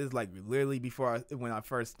Spotify. This is like literally when I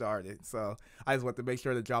first started. So I just want to make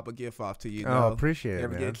sure to drop a gift off to you. Appreciate it,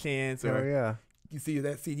 Ever man. get a chance, Oh, or yeah. you see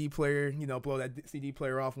that CD player, blow that CD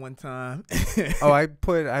player off one time. I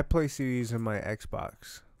play CDs in my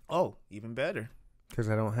Xbox Oh, even better. because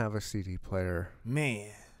I don't have a CD player.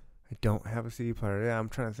 Man, I don't have a CD player. Yeah, I'm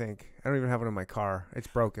trying to think. I don't even have one in my car. It's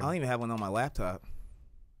broken. I don't even have one on my laptop.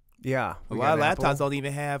 Yeah. A we lot of got an laptops Apple. don't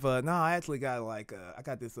even have. No, I actually got I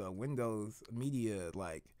got this Windows Media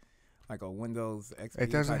like a Windows XP.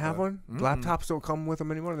 It doesn't type have of- one? Mm-mm. Laptops don't come with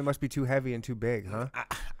them anymore? They must be too heavy and too big, huh?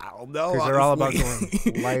 I don't know. Because they're all about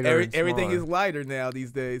honestly. going lighter and Everything smaller. is lighter now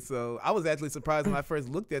these days. So I was actually surprised when I first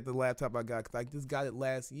looked at the laptop I got, because I just got it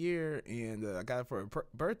last year, and I got it for a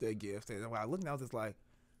birthday gift. And when I looked, I was just like,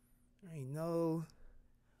 I ain't know.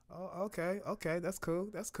 Oh, okay, that's cool.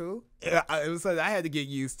 Yeah, it was something I had to get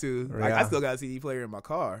used to. Like, I Yeah. still got a CD player in my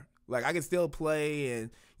car. Like, I can still play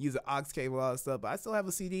and use an aux cable, all that stuff, but I still have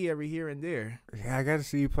a CD every here and there. Yeah, I got a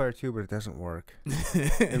CD player too, but it doesn't work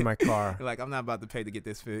in my car. Like, I'm not about to pay to get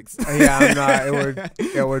this fixed. Yeah, I'm not.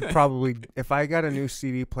 It would probably, if I got a new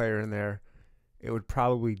CD player in there, it would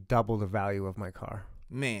probably double the value of my car.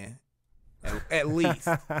 Man, at least,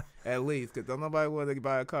 because don't nobody want to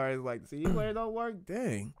buy a car. It's like, the CD player don't work.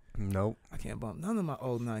 Dang, Nope. I can't bump none of my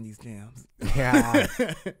old '90s jams. Yeah.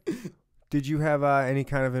 Did you have any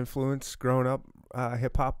kind of influence growing up,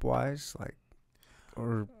 hip hop wise,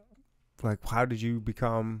 or how did you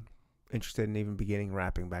become interested in even beginning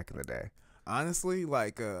rapping back in the day? Honestly,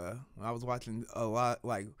 like, I was watching a lot,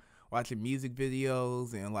 like watching music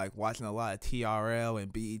videos and like watching a lot of TRL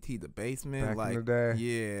and BET The Basement. Back like, in the day?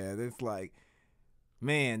 yeah, it's like,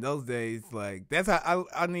 man, those days, like, that's how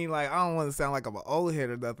I mean, like, I don't want to sound like I'm an old head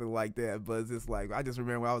or nothing like that, but it's just like, I just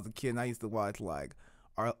remember when I was a kid and I used to watch like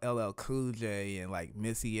LL Cool J and like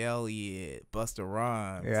Missy Elliott, Busta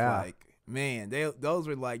Rhymes. Yeah. Like, man, those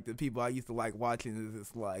were like the people I used to like watching. It's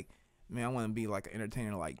just like, man, I want to be like an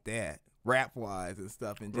entertainer like that, rap wise and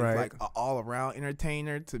stuff, and just Right. like an all around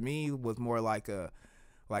entertainer. To me, was more like a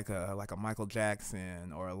Michael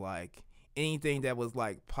Jackson, or like anything that was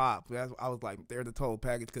like pop. I was like, they're the total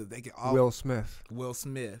package, because they can all Will Smith. Will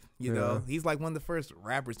Smith, you Yeah. know, he's like one of the first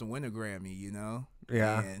rappers to win a Grammy, you know.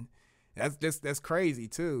 Yeah. And that's crazy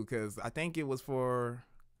too, because I think it was for,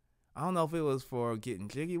 I don't know if it was for Getting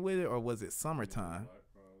Jiggy With It, or was it Summertime?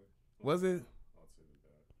 Was it?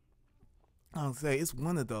 I don't say, it's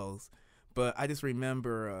one of those, but I just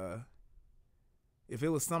remember if it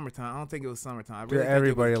was Summertime, I don't think it was Summertime. I really think it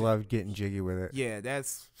Everybody was, loved Getting Jiggy With It. Yeah,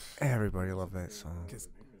 that's, Everybody loved that song.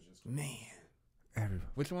 man. Everybody.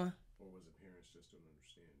 Which one? Or was it parents just don't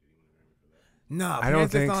understand? Did he win a Grammy for that? Nah, I don't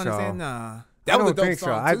Parents Just think so. Understand? Nah, I that was a don't dope think so.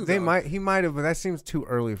 song too, though. He might have, but that seems too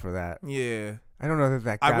early for that. Yeah, I don't know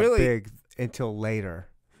that I got really- big until later.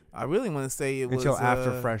 I really want to say it was Until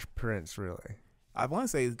after uh, Fresh Prince, really. I want to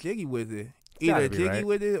say it's Jiggy With It. Gotta Either be, Jiggy right?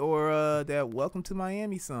 With It or that Welcome to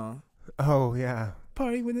Miami song. Oh yeah.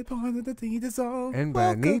 Party with the part of the theme song. And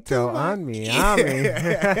Welcome Benito to on me,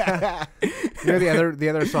 Yeah. You know, the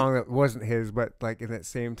other song that wasn't his, but like in that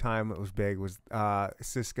same time it was big, was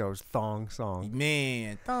Cisco's Thong song.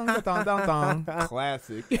 Man, dong, dong, dong, dong.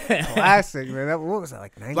 Classic. Classic, man. What was that,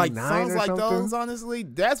 like 99 Like songs or like something? those, honestly,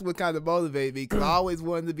 that's what kind of motivated me, because I always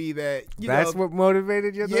wanted to be that. That's what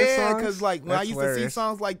motivated you? Those Yeah, songs? because like when I That's used to see hilarious.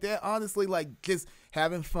 songs like that, honestly, like just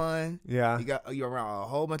having fun. Yeah. You're around a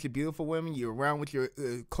whole bunch of beautiful women. You're around with your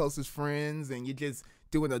closest friends, and you're just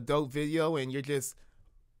doing a dope video, and you're just,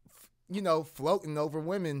 floating over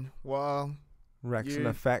women while, Rex and Yeah.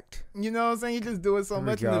 Effect. you know what I'm saying? You're just doing so There we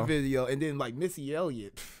much in the go. video, and then like Missy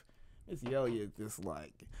Elliott, just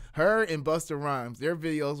like her and Busta Rhymes. Their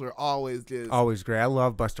videos were always just Always great. I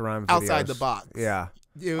love Busta Rhymes outside videos. the box. Yeah.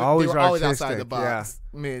 They Always were always outside the artistic, box.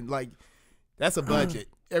 Man, like, that's a budget.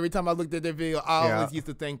 Every time I looked at their video, I Yeah. always used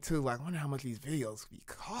to think too, like, I wonder how much these videos be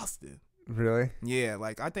costing. Really? Yeah,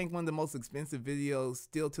 like I think one of the most expensive videos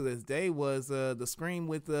still to this day was the Scream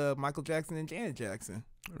with Michael Jackson and Janet Jackson.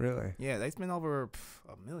 Really? Yeah, they spent over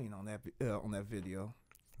 $1 million on that video.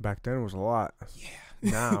 Back then it was a lot.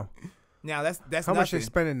 Yeah. Now. Now that's How much they nothing.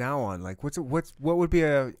 spending now on? Like, what would be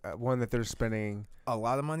a one that they're spending A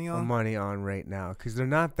lot of money on. money on right now? Because they're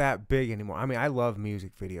not that big anymore. I mean, I love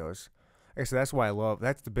music videos. Like I said, that's why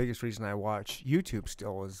that's the biggest reason I watch YouTube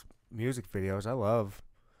still is music videos.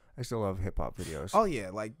 I still love hip hop videos. Oh yeah,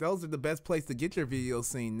 like those are the best place to get your videos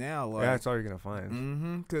seen now. Like, yeah, that's all you're gonna find.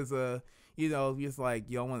 Mm-hmm. Because it's like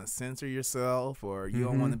you don't want to censor yourself, or you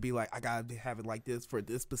don't want to be like, I gotta have it like this for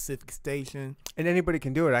this specific station. And anybody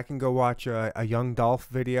can do it. I can go watch a Young Dolph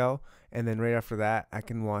video, and then right after that, I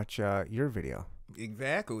can watch your video.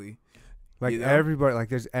 Exactly. Like You know? everybody, like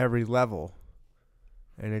there's every level,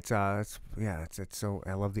 and it's so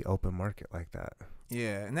I love the open market like that.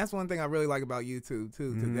 Yeah, and that's one thing I really like about YouTube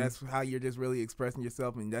too. 'Cause that's how you're just really expressing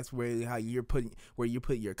yourself, and that's really how you're putting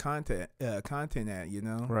your content at. You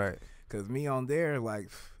know, Right. Because me on there, like,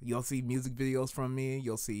 you'll see music videos from me,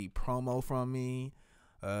 you'll see promo from me.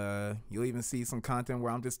 You'll even see some content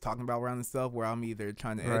where I'm just talking about random stuff where I'm either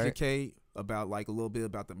trying to Right. educate about like a little bit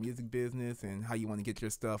about the music business and how you want to get your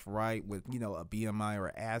stuff right with, you know, a BMI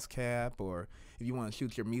or ASCAP, or if you want to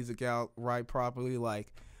shoot your music out right properly.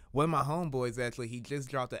 Like one of my homeboys, actually, he just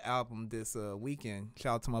dropped the album this weekend.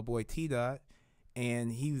 Shout out to my boy T-Dot.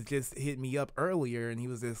 And he was just hit me up earlier, and he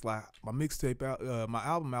was just like, my mixtape out, my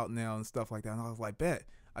album out now and stuff like that. And I was like, bet.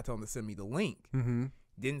 I told him to send me the link. Mm-hmm.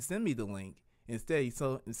 Didn't send me the link. Instead, he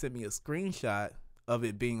sent me a screenshot of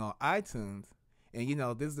it being on iTunes. And, you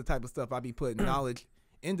know, this is the type of stuff I be putting knowledge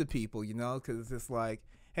into people, you know, because it's just like,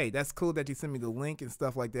 hey, that's cool that you sent me the link and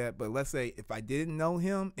stuff like that. But let's say if I didn't know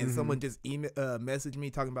him and someone just messaged me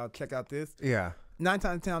talking about check out this, Yeah. 9 times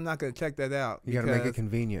out of 10, I'm not going to check that out. You got to make it because-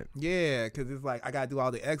 convenient. Yeah, because it's like I got to do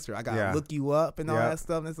all the extra. I got to Yeah. look you up and all Yeah. that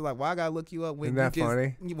stuff. And it's like, why I got to look you up when Isn't that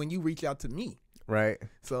funny? when you reach out to me? Right.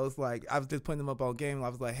 So it's like I was just putting them up on game. I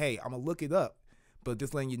was like, hey, I'm gonna look it up, but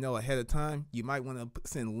just letting you know ahead of time, you might want to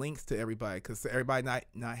send links to everybody because everybody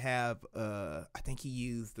not have. I think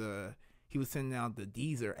he was sending out the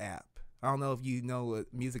Deezer app. I don't know if you know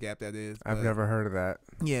what music app that is. I've but never heard of that.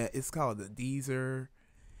 Yeah, it's called the Deezer,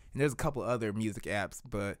 and there's a couple other music apps,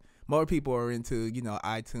 but more people are into, you know,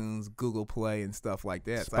 iTunes, Google Play, and stuff like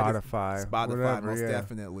that. So I just- Spotify. Spotify, whatever, most yeah.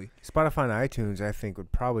 definitely. Spotify and iTunes, I think,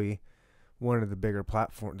 would probably one of the bigger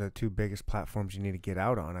the two biggest platforms you need to get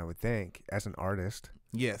out on, I would think, as an artist.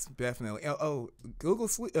 Yes, definitely. Google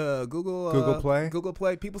Play? Google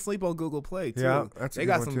Play. People sleep on Google Play too. Yeah, that's a they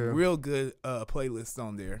good got one, some too. real good playlists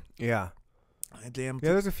on there. Yeah. Damn,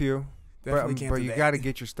 Yeah, there's a few. definitely But you got to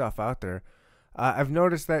get your stuff out there. I've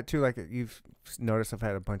noticed that too. Like you've noticed, I've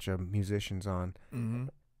had a bunch of musicians on, Mm-hmm.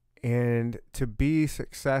 and to be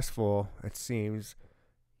successful, it seems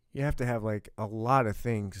you have to have like a lot of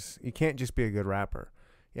things. You can't just be a good rapper.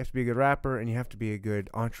 You have to be a good rapper, and you have to be a good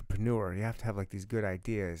entrepreneur. You have to have like these good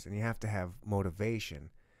ideas, and you have to have motivation.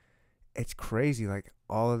 It's crazy, like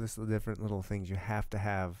all of this different little things you have to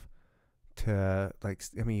have to like.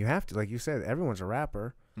 I mean, you have to, like you said, everyone's a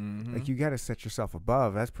rapper. Mm-hmm. Like you got to set yourself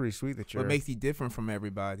above. That's pretty sweet that you're. What makes you different from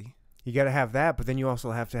everybody? You got to have that, but then you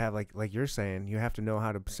also have to have like you're saying, you have to know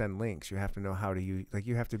how to send links. You have to know how to use, like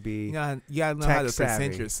you have to be. You gotta know how to tech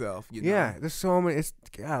present savvy. yourself. You know? Yeah, there's so many. It's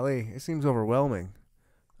golly, it seems overwhelming.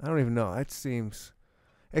 I don't even know. It seems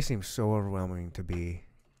so overwhelming to be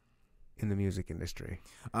in the music industry.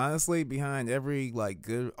 Honestly, behind every like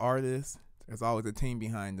good artist, there's always a team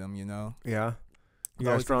behind them. You know. Yeah, you There's got a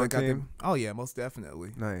always strong people that got team. them- Oh yeah, most definitely.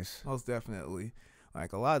 Nice. Most definitely.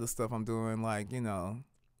 Like a lot of the stuff I'm doing, like, you know,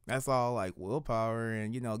 that's all like willpower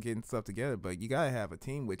and, you know, getting stuff together. But you gotta have a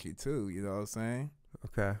team with you too. You know what I'm saying?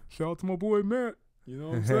 Okay. Shout out to my boy Matt. You know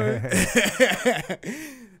what I'm saying?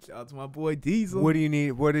 Shout out to my boy Diesel. What do you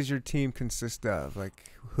need? What does your team consist of? Like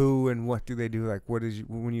who and what do they do? Like what is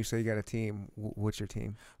when you say you got a team? What's your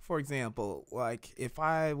team? For example, like if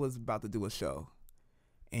I was about to do a show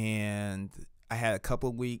and I had a couple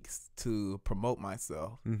of weeks to promote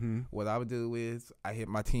myself, Mm-hmm. what I would do is I hit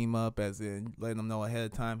my team up, as in letting them know ahead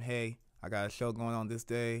of time, hey, I got a show going on this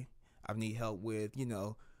day. I need help with, you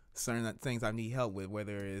know, certain things I need help with,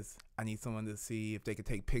 whether it's I need someone to see if they could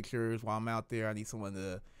take pictures while I'm out there. I need someone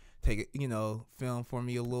to take it, you know, film for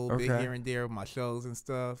me a little bit Okay. here and there with my shows and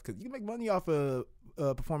stuff. Because you can make money off of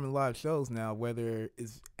performing live shows now, whether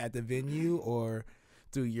it's at the venue or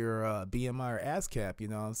through your BMI or ASCAP, you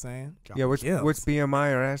know what I'm saying? Yeah, what's Gems.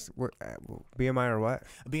 BMI or BMI or what?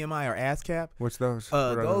 BMI or ASCAP? What's those?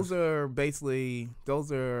 What are Those are basically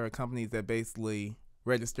companies that basically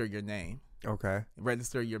register your name, Okay.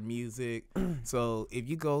 register your music. So if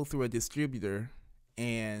you go through a distributor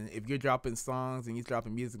and if you're dropping songs and you're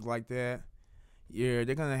dropping music like that, they're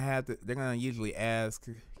gonna usually ask,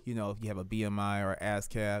 you know, if you have a BMI or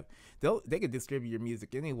ASCAP. They could distribute your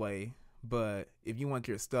music anyway. But if you want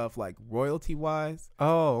your stuff like royalty wise,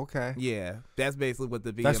 Oh, okay. yeah, that's basically what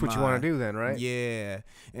the BMI. That's what you want to do then, right? Yeah.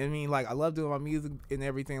 I mean, like, I love doing my music and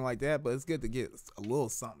everything like that, but it's good to get a little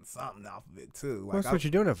something off of it, too. Well, that's what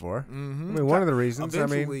you're doing it for. Mm-hmm. I mean, one of the reasons.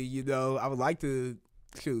 Eventually, you know, I would like to,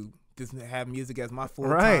 just have music as my full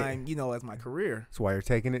Right. time, you know, as my career. That's why you're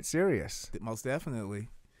taking it serious. Most definitely.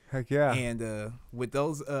 Heck yeah. And with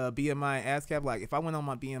those BMI ASCAP, like, if I went on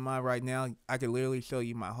my BMI right now, I could literally show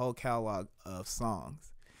you my whole catalog of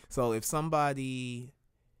songs. So if somebody,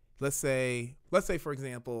 let's say for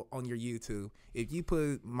example, on your YouTube, if you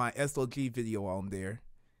put my SOG video on there,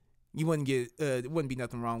 you wouldn't get, it wouldn't be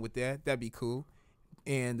nothing wrong with that. That'd be cool.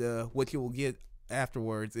 And what you will get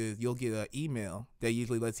afterwards is you'll get an email that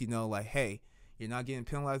usually lets you know, like, hey, you're not getting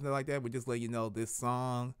penalized like that. We're just letting you know this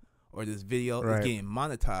song or this video Right. is getting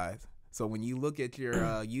monetized. So when you look at your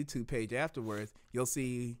YouTube page afterwards, you'll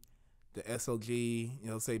see the SOG,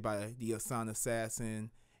 you'll say by the Asan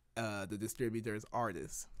Assassin, the distributor's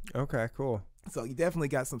artist. Okay, cool. So you definitely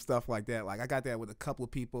got some stuff like that. Like I got that with a couple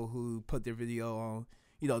of people who put their video on,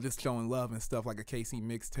 you know, just showing love and stuff, like a KC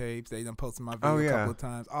mixtapes. They done posted my video a couple of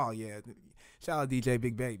times. Oh yeah, shout out DJ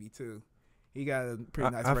Big Baby too. He got a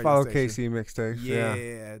pretty nice. I follow station. KC mixtapes.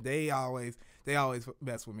 Yeah, they always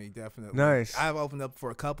mess with me, definitely. Nice. I've opened up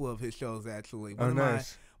for a couple of his shows actually.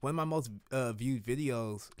 Nice. One of my most viewed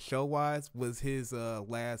videos show-wise was his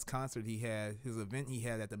last concert he had, his event he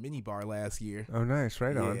had at the Mini Bar last year. Oh, nice.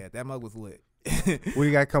 Right on. Yeah, that mug was lit. What do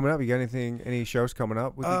you got coming up? You got any shows coming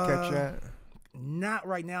up? Would you catch that? Not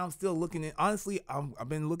right now. I'm still looking at, honestly, I've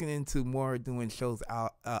been looking into more doing shows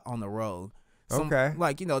out on the road. Okay.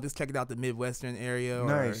 Like, you know, just checking out the Midwestern area.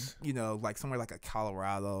 Nice. Or, you know, like somewhere like a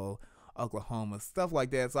Colorado, Oklahoma, stuff like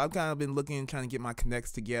that. So I've kind of been looking, trying to get my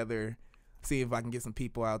connects together, see if I can get some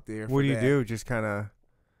people out there. What do you do? Just kind of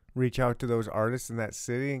reach out to those artists in that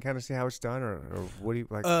city and kind of see how it's done, or what do you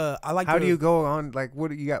like? I like. How do you go on? Like, what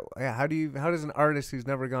do you got? Yeah, how does an artist who's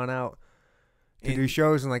never gone out to do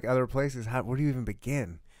shows in like other places? Where do you even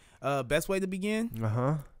begin? Best way to begin?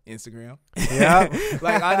 Instagram. Yeah.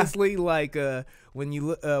 Like honestly, like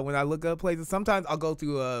when I look up places, sometimes I'll go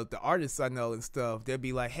through the artists I know and stuff. They'll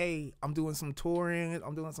be like, "Hey, I'm doing some touring.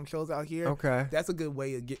 I'm doing some shows out here." Okay. That's a good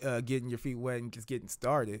way of getting your feet wet and just getting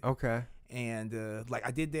started. Okay. And like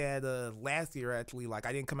I did that last year actually. Like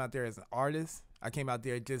I didn't come out there as an artist. I came out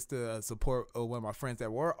there just to support one of my friends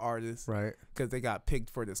that were artists, right? Because they got picked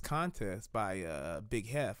for this contest by Big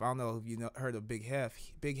Hef. I don't know if you heard of Big Hef.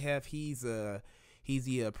 Big Hef, he's the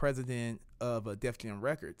president of Def Jam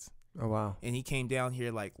Records. Oh wow! And he came down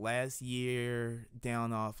here like last year,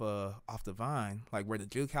 down off the Vine, like where the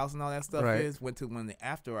Juke House and all that stuff is. Went to one of the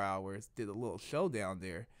after hours, did a little show down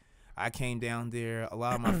there. I came down there. A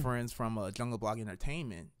lot of my friends from Jungle Block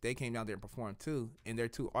Entertainment, they came down there and performed too. And their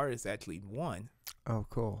two artists actually won. Oh,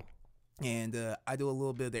 cool. And I do a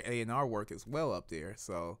little bit of their A&R work as well up there.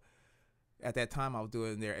 So at that time, I was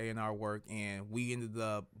doing their A&R work, and we ended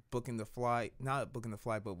up not booking the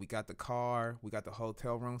flight, but we got the car, we got the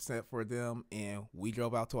hotel room set for them, and we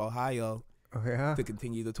drove out to Ohio to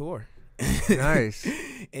continue the tour. Nice.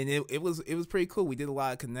 And it was pretty cool. We did a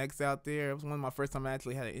lot of connects out there. It was one of my first time I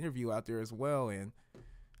actually had an interview out there as well, and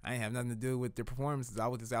I didn't have nothing to do with the performances. I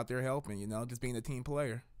was just out there helping, just being a team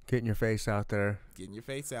player. Getting your face out there. Getting your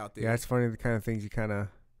face out there. Yeah, it's funny the kind of things you kind of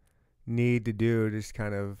need to do, just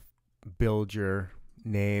kind of build your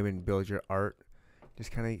name and build your art.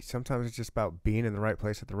 Just kind of, sometimes it's just about being in the right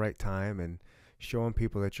place at the right time and showing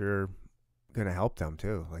people that you're going to help them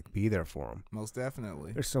too. Like, be there for them. Most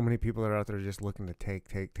definitely. There's so many people that are out there just looking to take.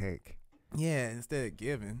 Yeah, instead of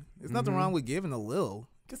giving. There's nothing wrong with giving a little.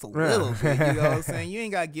 Just a little bit, you know what I'm saying? You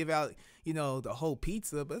ain't got to give out, the whole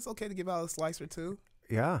pizza, but it's okay to give out a slice or two.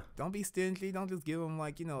 Yeah. Don't be stingy. Don't just give them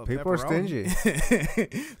a people pepperoni. are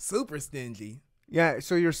stingy. Super stingy. Yeah,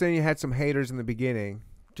 so you're saying you had some haters in the beginning,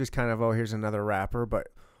 just kind of, here's another rapper, but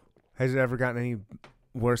has it ever gotten any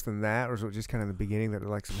worse than that, or is it just kind of the beginning that are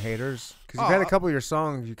like some haters? Because you've had a couple of your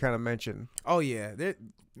songs you kind of mentioned. Oh, yeah.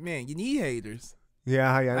 Man, you need haters.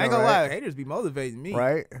 Yeah, I know, I ain't gonna lie, haters be motivating me.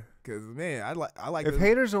 Right? Because, man, I like if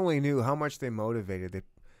haters only knew how much they motivated,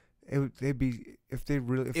 they'd be, they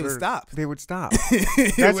would stop. They would stop.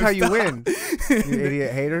 That's how you win, you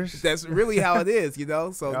idiot haters. That's really how it is,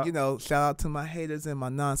 So, shout out to my haters and my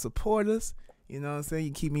non-supporters. You know what I'm saying?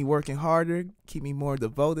 You keep me working harder, keep me more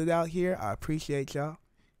devoted out here. I appreciate y'all.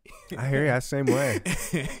 I hear you. Same way.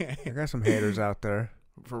 I got some haters out there.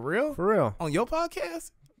 For real? For real. On your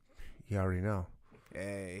podcast? You already know.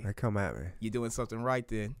 Hey. They come at me. You doing something right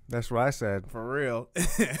then. That's what I said. For real.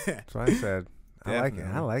 That's what I said. I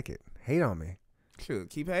like it. Hate on me. Sure,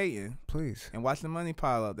 keep hating. Please. And watch the money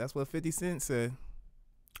pile up. That's what 50 Cent said.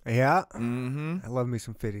 Yeah. Mm-hmm. I love me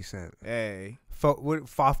some 50 Cent. Hey.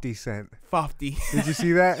 50 Cent. 50. Did you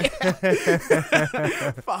see that?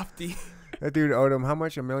 50. That dude owed him how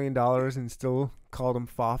much? $1 million and still called him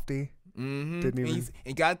 50. Mm-hmm. Didn't even.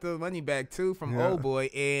 And got the money back too from Old Boy,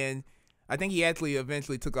 and I think he actually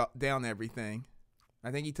eventually took down everything. I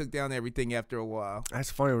think he took down everything after a while. That's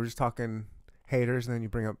funny. We're just talking haters, and then you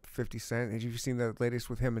bring up 50 Cent. Have you seen the latest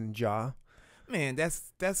with him and Ja? Man,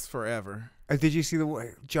 that's forever. Did you see the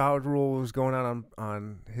way Ja Rule was going out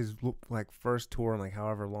on his first tour in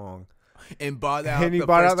however long? And bought out. And he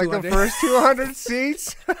bought out the first 200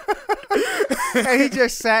 seats. And he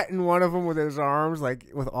just sat in one of them with his arms,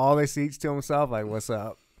 with all the seats to himself. What's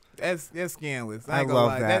up? That's scandalous. I ain't gonna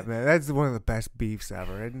love lie. that, man. That's one of the best beefs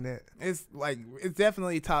ever, isn't it? It's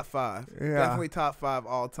definitely top 5. Yeah. Definitely top 5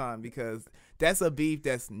 all time because that's a beef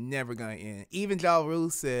that's never gonna end. Even Ja Rule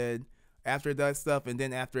said after that stuff, and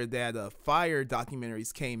then after that, Fire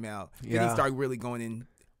documentaries came out. Then Yeah. he started really going in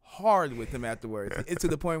hard with him afterwards. It's to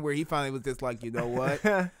the point where he finally was just like, you know what?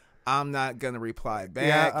 I'm not gonna reply back.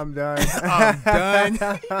 Yeah, I'm done. I'm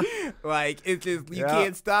done. Like it's just you Yeah.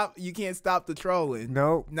 can't stop. You can't stop the trolling.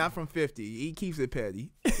 Nope. Not from 50. He keeps it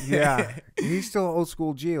petty. Yeah, he's still old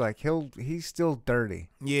school G. Like he's still dirty.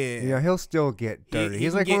 Yeah. You know, he'll still get dirty. He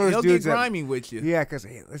He's can like get, one of he'll those dudes get that, grimy with you. yeah, because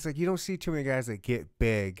it's like you don't see too many guys that get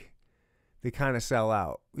big. They kind of sell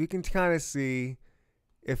out. You can kind of see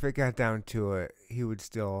if it got down to it, he would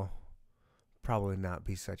still probably not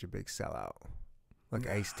be such a big sellout. Like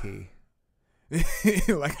Ice-T.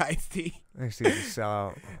 Like Ice-T. Ice-T is a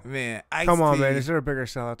sellout. Man, Come on, Ice-T. man. Is there a bigger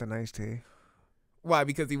sellout than Ice-T? Why?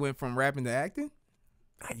 Because he went from rapping to acting?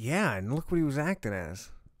 Yeah, and look what he was acting as.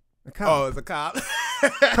 A cop. Oh, it's a cop.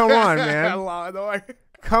 Come on, man. Law and Order.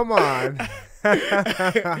 Come on.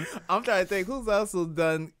 I'm trying to think who's also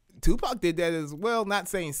done. Tupac did that as well. Not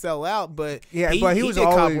saying sell out, but Yeah, but he was did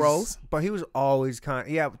always. cop roles. But he was always kind.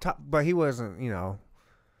 But he wasn't. You know,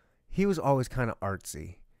 he was always kind of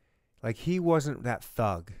artsy. Like he wasn't that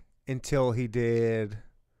thug until he did.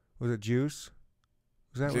 Was it Juice?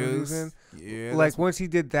 Was that what he was in? Yeah. Like once he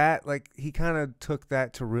did that, like he kind of took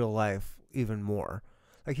that to real life even more.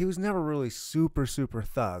 Like he was never really super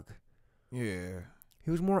thug. Yeah. He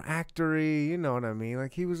was more actory. You know what I mean?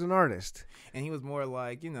 Like he was an artist. And he was more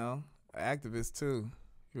like, an activist too.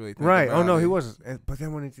 You really think Right. Oh about no, it. he wasn't. But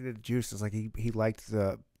then when he did Juice, it's like he liked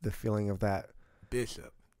the feeling of that.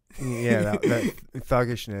 Bishop. Yeah, that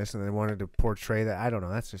thuggishness, and they wanted to portray that. I don't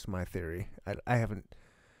know. That's just my theory. I haven't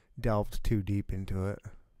delved too deep into it.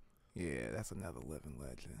 Yeah, that's another living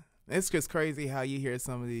legend. It's just crazy how you hear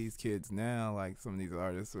some of these kids now, like some of these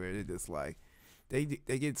artists, where they're just like, they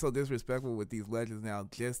get so disrespectful with these legends now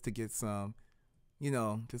just to get some,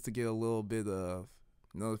 just to get a little bit of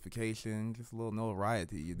notification, just a little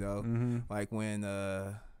notoriety, Mm-hmm. Like when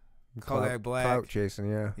Kodak Black. Clout chasing,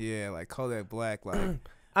 yeah. Yeah, like Kodak Black, like.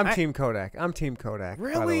 I'm Team Kodak. I'm Team Kodak. By the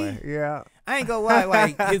Really? way. Yeah. I ain't gonna lie,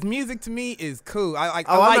 like his music to me is cool. I like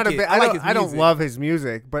it. I I like his I don't music. love his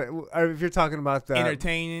music, but if you're talking about the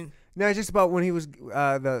Entertaining. no, just about when he was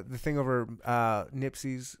the thing over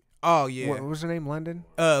Nipsey's. Oh yeah. What was her name? London.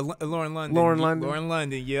 Lauren London. Lauren London. Lauren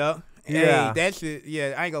London. Yep. Yeah. Hey, that shit.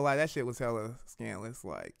 Yeah, I ain't gonna lie. That shit was hella scandalous.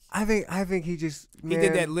 Like I think he just he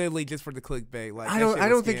did that literally just for the clickbait. Like I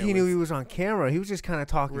don't think he knew he was on camera. He was just kind of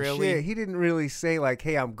talking Really? shit. He didn't really say like,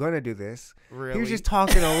 "Hey, I'm gonna do this." Really. He was just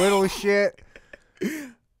talking a little shit.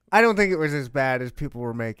 I don't think it was as bad as people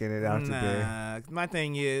were making it out to Nah, my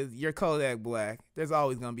thing is, you're Kodak Black. There's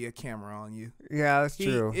always gonna be a camera on you. be. Yeah, that's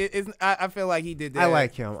true. I feel like he did that. I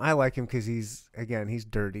like him. I like him because he's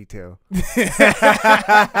dirty too.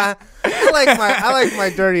 I like my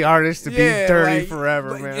dirty artist to be dirty like,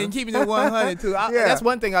 forever, man. And keeping it 100 too. Yeah. That's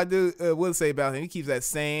one thing I do will say about him. He keeps that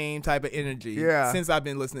same type of energy. Yeah. Since I've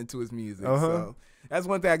been listening to his music. Uh-huh. So that's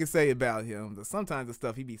one thing I can say about him. But sometimes the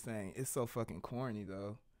stuff he be saying is so fucking corny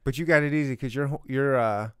though. But you got it easy because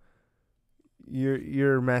your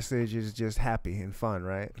message is just happy and fun,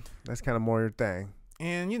 right? That's kind of more your thing.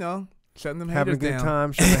 And shutting them Having a haters good down.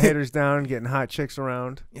 time, shutting the haters down, getting hot chicks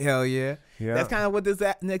around. Hell yeah. Yeah, That's kind of what this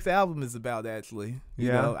next album is about, actually. You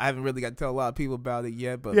Yeah. know, I haven't really got to tell a lot of people about it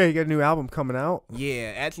yet, but yeah. You got a new album coming out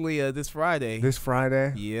yeah, actually, this Friday. this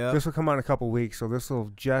Friday. Yeah. This will come out in a couple weeks, so this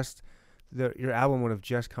will your album would have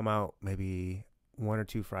just come out maybe 1 or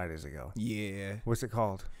 2 Fridays ago. Yeah. What's it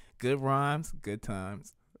called? Good rhymes, good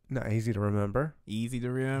times. Not easy to remember. Easy to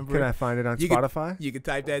remember. Can I find it on You can- Spotify? You can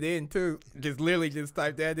type that in too. Just literally just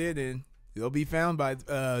type that in and it'll be found by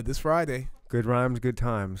this Friday. Good rhymes, good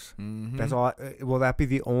times. Mm-hmm. That's all. Will that be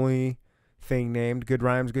the only thing named Good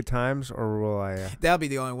Rhymes, Good Times, or will I? That'll be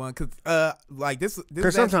the only one, cause like this.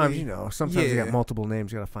 Because sometimes actually, sometimes you got yeah. multiple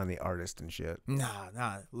names. You gotta find the artist and shit.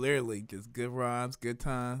 Nah, literally just good rhymes, good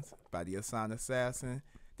times by the Asana Assassin.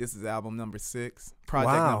 This is album number 6, project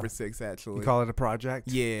Wow. number 6 actually. You call it a project?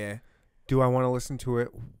 Yeah, Do I want to listen to it?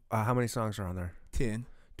 How many songs are on there? 10.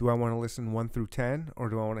 Do I want to listen 1 through 10, or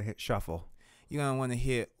do I want to hit shuffle? You're gonna want to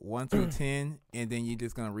hit 1 through 10, and then you're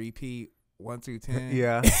just gonna repeat 1 through 10.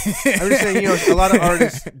 Yeah. I'm just saying, a lot of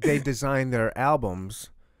artists, they design their albums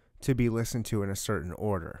to be listened to in a certain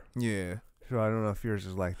order. Yeah. So I don't know if yours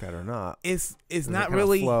is like that or not. It's Does it not kinda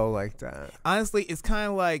really. flow like that. Honestly, it's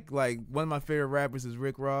kind of like one of my favorite rappers is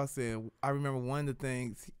Rick Ross, and I remember one of the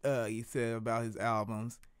things he said about his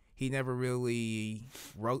albums. he never really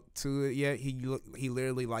wrote to it yet. He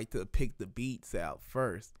literally liked to pick the beats out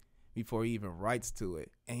first before he even writes to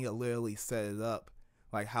it, and he'll literally set it up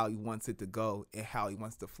like how he wants it to go and how he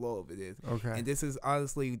wants the flow of it is. Okay. And this is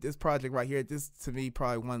honestly, this project right here, this to me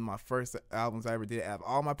probably one of my first albums I ever did out of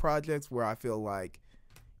all my projects where I feel like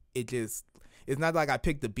it's not like I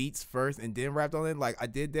picked the beats first and then rapped on it. Like I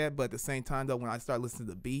did that, but at the same time though, when I started listening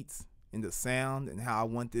to the beats and the sound and how I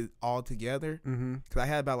want it all together, because I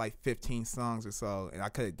had about like 15 songs or so, and I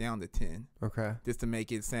cut it down to 10. Okay. Just to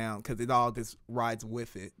make it sound, because it all just rides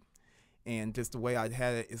with it. And just the way I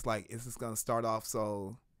had it, it's like it's just gonna start off.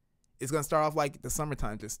 So it's gonna start off like the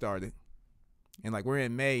summertime just started, and like we're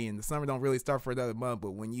in May, and the summer don't really start for another month.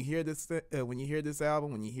 But when you hear this, album, when you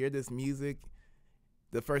hear this music,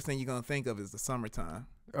 the first thing you're gonna think of is the summertime.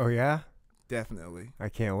 Oh yeah. Definitely. I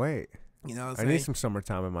can't wait. You know what I'm I saying? need some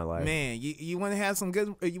summertime in my life. Man, you want to have some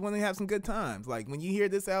good times. Like when you hear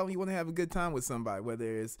this album, you want to have a good time with somebody, whether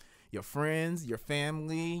it's your friends, your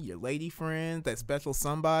family, your lady friends, that special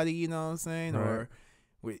somebody, you know what I'm saying? Right. Or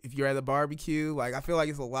if you're at a barbecue, like I feel like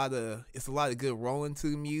it's a lot of good rolling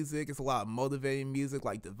to music. It's a lot of motivating music,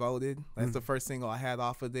 like Devoted. That's the first single I had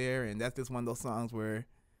off of there, and that's just one of those songs where,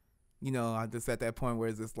 you know, I'm just at that point where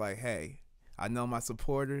it's just like, hey, I know my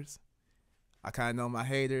supporters, I kind of know my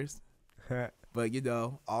haters. But you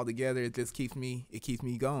know, all together, it just keeps me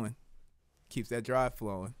going, keeps that drive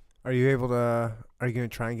flowing. Are you gonna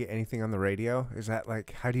try and get anything on the radio? Is that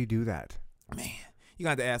like, how do you do that? Man, you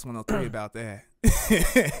got to ask 103 about that.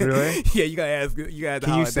 Really? Yeah, you got to ask. You got to.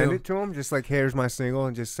 Can you send it to them? Just like, here's my single,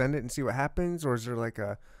 and just send it and see what happens, or is there like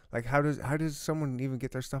how does someone even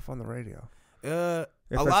get their stuff on the radio? A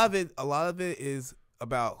lot of it is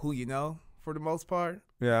about who you know for the most part.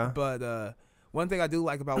 Yeah. But one thing I do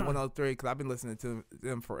like about 103, because I've been listening to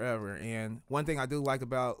them forever, and one thing I do like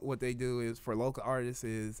about what they do is for local artists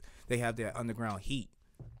is they have that underground heat.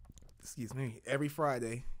 Excuse me. Every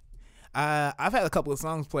Friday, I've had a couple of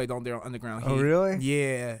songs played on their underground heat. Oh, really?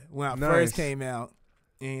 Yeah, when I Nice. first came out,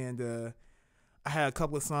 and I had a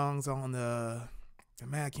couple of songs on man,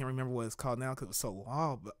 I can't remember what it's called now because it was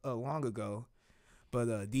so long ago. But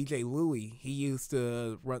DJ Louie, he used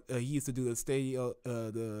to do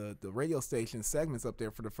the radio station segments up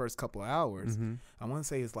there for the first couple of hours. Mm-hmm. I want to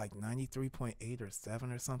say it's like 93.8 or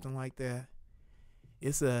 7 or something like that.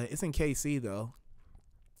 It's in KC though.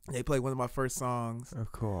 They played one of my first songs. Oh,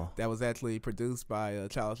 cool. That was actually produced by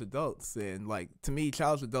Childish Adults, and like to me,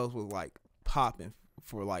 Childish Adults was like popping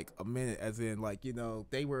for like a minute, as in like, you know,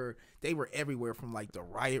 they were everywhere from like the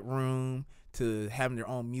Riot Room to having their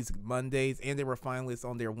own Music Mondays, and they were finalists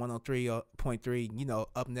on their 103.3, you know,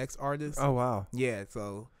 Up Next artists. Oh wow. Yeah,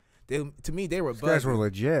 so to me they were These guys were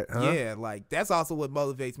legit, huh? Yeah, like that's also what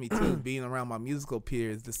motivates me too, being around my musical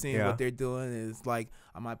peers, to seeing what they're doing is like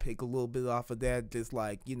I might pick a little bit off of that, just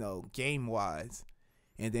like, you know, game wise,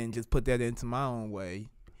 and then just put that into my own way.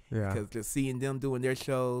 Yeah. Because just seeing them doing their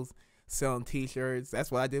shows, selling T-shirts,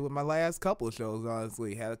 that's what I did with my last couple of shows.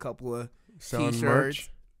 Honestly, had a couple of Selling T-shirts,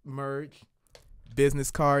 merch,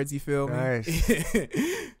 business cards. You feel me? Nice.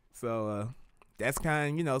 So that's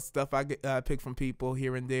kind of, you know, stuff I pick from people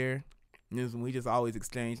here and there. We just always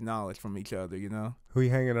exchange knowledge from each other, you know. Who are you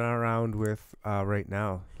hanging around with right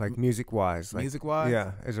now, like music wise? Like, Music wise,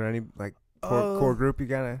 yeah. Is there any like core group you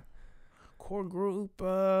gotta? Core group,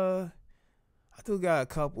 I do got a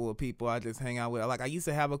couple of people I just hang out with. Like I used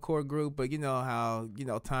to have a core group, but you know how, you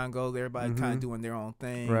know, time goes, everybody kind of doing their own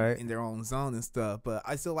thing in their own zone and stuff. But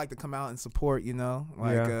I still like to come out and support, you know.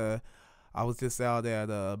 Like I was just out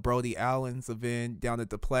at Brody Allen's event down at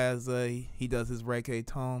the Plaza. He does his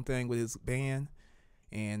reggaeton thing with his band,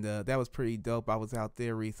 and that was pretty dope. I was out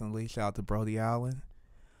there recently. Shout out to Brody Allen.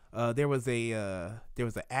 There was an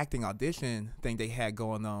acting audition thing they had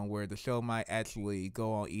going on where the show might actually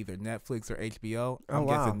go on either Netflix or HBO. I'm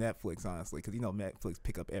guessing Netflix, honestly, because you know Netflix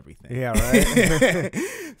pick up everything. Yeah, right.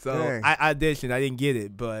 So Dang. I auditioned. I didn't get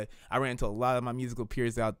it, but I ran into a lot of my musical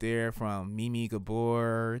peers out there, from Mimi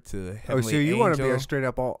Gabor to Heavenly so you want to be Angel. a straight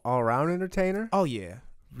up all around entertainer? Oh yeah.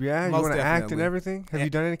 Yeah, you Most want to act and definitely. everything? Have you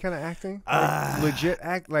done any kind of acting? Like legit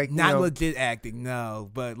act? Like, not legit acting, no,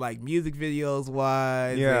 but like music videos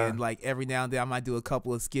wise, Yeah. and like every now and then I might do a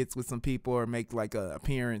couple of skits with some people or make like an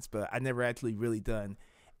appearance, but I never actually really done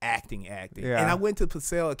acting. Yeah. And I went to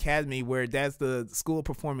Purcell Academy, where that's the School of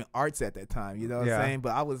Performing Arts at that time, you know what I'm saying?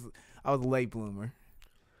 But I was a late bloomer.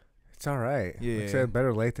 It's all right. Yeah. Like I said,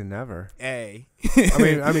 better late than never. Hey.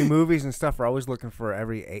 I mean, movies and stuff are always looking for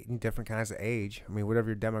every different kinds of age. I mean, whatever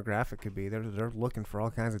your demographic could be, they're looking for all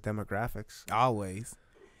kinds of demographics. Always.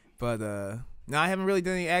 But no, I haven't really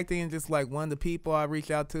done any acting. Just like one of the people I reached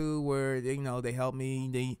out to, where they, you know, they helped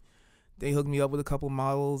me. they hooked me up with a couple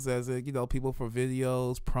models as people for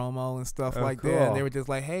videos, promo, and stuff like cool. that. And they were just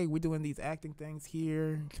like, "Hey, we're doing these acting things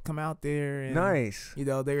here. Come out there." And, Nice. they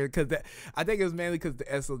were I think it was mainly because the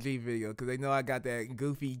SLG video, because they know I got that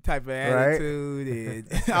goofy type of attitude,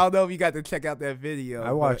 and I don't know if you got to check out that video.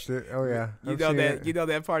 I watched it. Oh yeah. You know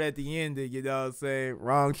that part at the end that say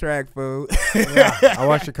wrong track, fool. Yeah, I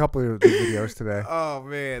watched a couple of the videos today. Oh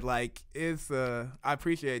man, like it's I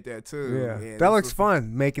appreciate that too. Yeah, man. that looks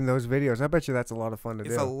fun making those videos. I bet you that's a lot of fun to do.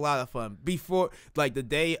 It's a lot of fun. Before, like the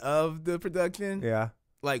day of the production, Yeah.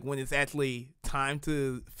 like when it's actually time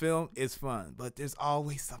to film, it's fun. But there's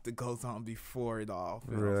always something goes on before it all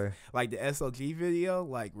films. Really? Like the SLG video,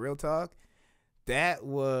 like Real Talk, that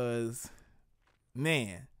was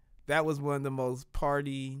one of the most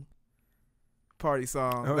party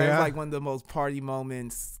songs. Oh, That yeah? was like one of the most party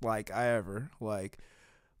moments like I ever like.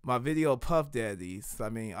 My video Puff Daddies. I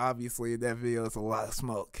mean, obviously that video is a lot of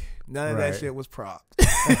smoke. None of that Right. shit was propped.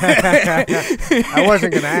 I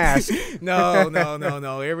wasn't gonna ask. No.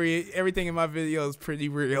 Everything in my video is pretty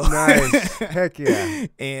real. Nice. Heck yeah.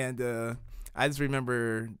 And I just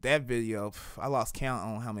remember that video. I lost count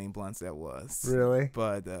on how many blunts that was. Really?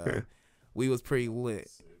 But we was pretty lit.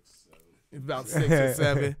 About 6 or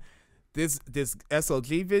 7. This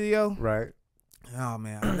SOG video. Right. Oh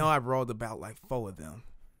man, I know I rolled about like 4 of them.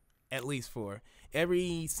 At least 4.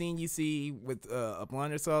 Every scene you see with a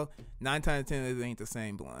blunt or so, 9 times 10 it ain't the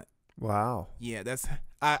same blunt. Wow. Yeah, that's.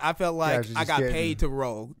 I felt like you're I just got getting- paid to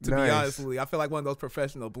roll. To be Nice. honest with you, I feel like one of those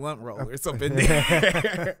professional blunt rollers up in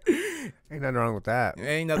there. Ain't nothing wrong with that.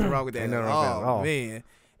 Ain't nothing wrong with that, Ain't at, nothing wrong with that at all, all. man.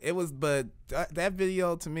 It was, but that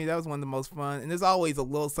video to me, that was one of the most fun. And there's always a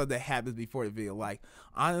little stuff that happens before the video. Like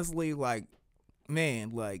honestly, like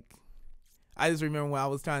man, like I just remember when I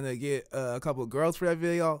was trying to get a couple of girls for that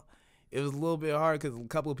video. It was a little bit hard because a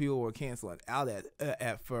couple of people were canceling out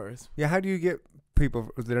at first. Yeah. How do you get people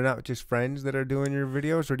that are not just friends that are doing your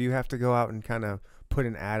videos, or do you have to go out and kind of put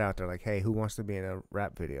an ad out there like, hey, who wants to be in a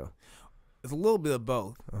rap video? It's a little bit of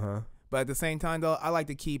both. Uh-huh. But at the same time, though, I like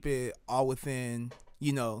to keep it all within,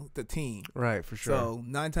 the team. Right, for sure. So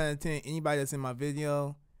 9 times out of 10, anybody that's in my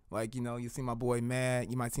video, like, you see my boy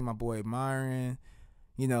Matt, you might see my boy Myron,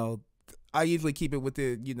 I usually keep it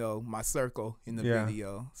within, my circle in the Yeah.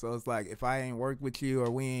 video. So it's like, if I ain't worked with you or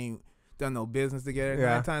we ain't done no business together,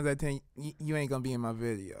 Yeah. 9 times out of 10, you ain't going to be in my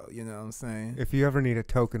video. You know what I'm saying? If you ever need a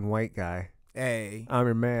token white guy, Hey. I'm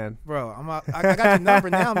your man. Bro, I got your number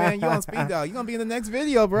now, man. You on speed dial. You gonna be in the next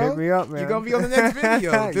video, bro. Hit me up, man. You gonna be on the next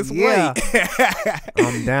video. Just Yeah. wait.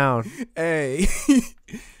 I'm down. Hey.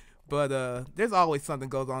 But there's always something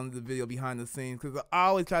goes on in the video behind the scenes because I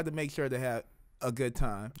always try to make sure to have a good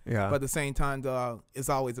time. Yeah. But at the same time, though, it's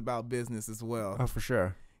always about business as well. Oh, for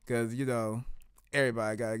sure. Because,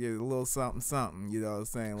 everybody got to get a little something, you know what I'm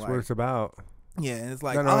saying? That's what it's about. Yeah, and it's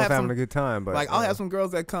like, Nothing I'll wrong with have having some a good time, but I'll have some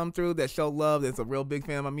girls that come through that show love, that's a real big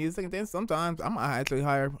fan of my music, and then sometimes I might actually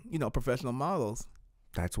hire, professional models.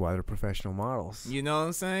 that's why they're professional models. You know what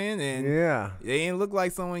I'm saying? And Yeah. they ain't look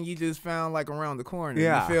like someone you just found like around the corner.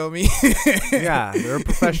 Yeah. You feel me? Yeah, they're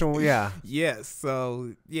professional. Yeah. Yes.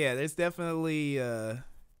 So yeah, there's definitely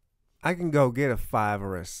I can go get a 5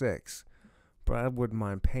 or a 6, but I wouldn't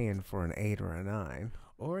mind paying for an 8 or a 9.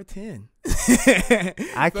 or a 10.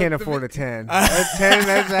 I can't afford a 10. A 10,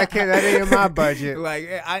 that ain't in my budget. Like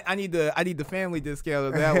I need the family discount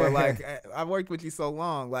of that one. Like I worked with you so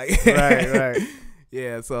long. Like Right.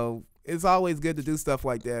 Yeah, so it's always good to do stuff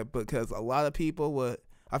like that because a lot of people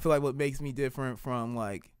I feel like what makes me different from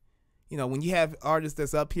like, when you have artists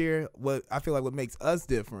that's up here, what I feel like what makes us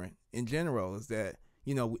different in general is that,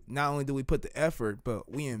 not only do we put the effort, but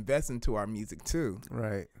we invest into our music too.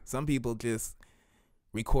 Right. Some people just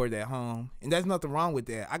record at home, and there's nothing wrong with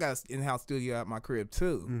that. I got an in-house studio at my crib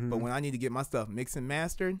too, but when I need to get my stuff mixed and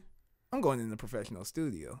mastered, I'm going in the professional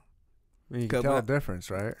studio. You can tell the difference,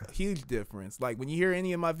 right? Huge difference. Like when you hear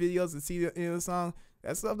any of my videos and see the song,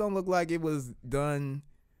 that stuff don't look like it was done,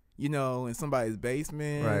 in somebody's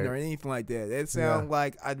basement Right. or anything like that. It sounds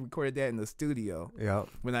like I recorded that in the studio Yep.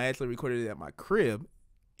 when I actually recorded it at my crib,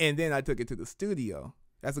 and then I took it to the studio.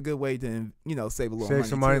 That's a good way to, save a little money. Save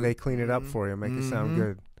some money. too. They clean it up for you, make it sound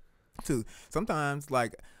good. Too. Sometimes,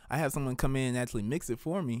 like, I have someone come in and actually mix it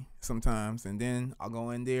for me sometimes, and then I'll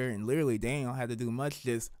go in there and literally, they ain't have to do much,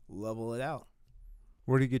 just level it out.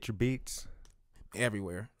 Where do you get your beats?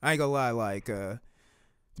 Everywhere. I ain't gonna lie, like, to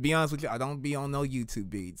be honest with you, I don't be on no YouTube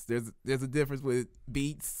beats. There's a difference with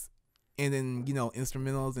beats and then,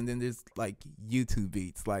 instrumentals, and then there's, like, YouTube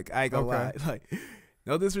beats. Like, I ain't gonna lie. Like,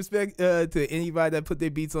 no disrespect to anybody that put their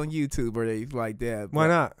beats on YouTube or they like that. Why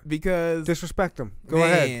not? Because Disrespect them. Go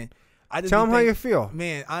ahead. I just Tell be them how think- you feel.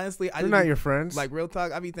 Man, honestly, I They're just not be- your friends. like real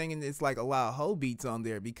talk. I be thinking it's like a lot of hoe beats on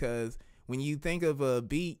there because when you think of a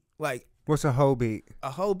beat, like What's a hoe beat?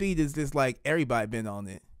 a hoe beat is just like everybody been on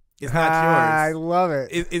it. It's I not yours. love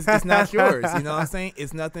it. It's not yours. You know what I'm saying?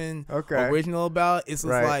 It's nothing Okay. original about it. It's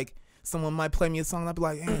just Right. like someone might play me a song and I'll be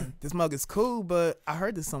like, hey, this mug is cool, but I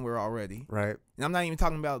heard this somewhere already. Right. And I'm not even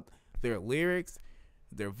talking about their lyrics,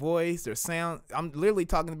 their voice, their sound. I'm literally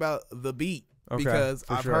talking about the beat Okay, because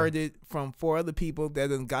for I've sure. heard it from 4 other people that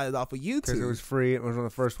done got it off of YouTube. Because it was free. It was one of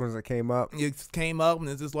the first ones that came up. It came up and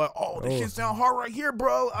it's just like, oh, this Oh. shit sound hard right here,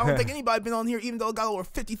 bro. I don't think anybody been on here, even though it got over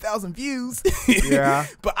 50,000 views. Yeah.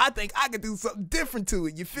 But I think I could do something different to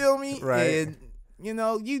it. You feel me? Right. And you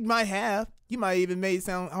know, you might even made it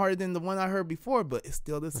sound harder than the one I heard before, but it's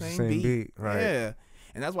still the It's the same, same beat, right. Yeah.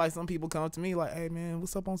 And that's why some people come up to me like, hey man,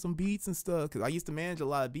 what's up on some beats and stuff? Because I used to manage a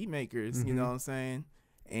lot of beat makers. You know what I'm saying?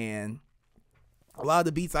 And a lot of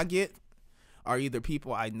the beats I get are either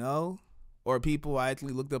people I know or people I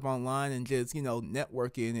actually looked up online and just, you know,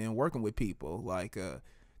 networking and working with people. Like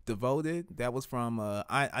Devoted, that was from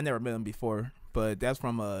I never met him before, but that's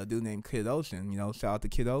from a dude named Kid Ocean. You know, shout out to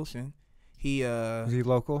Kid Ocean. He Is he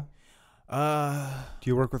local? Do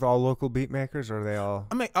you work with all local beat makers, or are they all?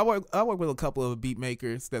 I work with a couple of beat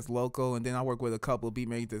makers that's local, and then I work with a couple of beat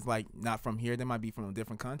makers that's like not from here. They might be from a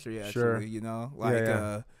different country, actually. Sure. You know, like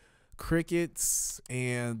yeah. Crickets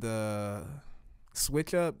and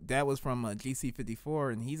Switch Up. That was from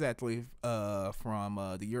GC54, and he's actually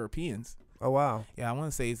from the Europeans. Oh wow. Yeah, I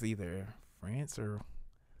want to say it's either France or.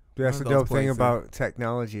 That's the One of those dope thing places. about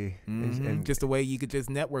technology, is- Mhm. and Just the way you could just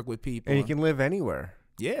network with people. and you can live anywhere.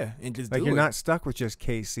 yeah, and just Like do you're it. not stuck with just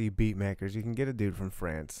KC beat makers. You can get a dude from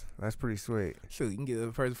France. That's pretty sweet. Shoot, you can get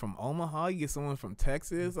a person from Omaha. You get someone from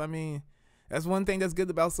Texas. I mean, that's one thing that's good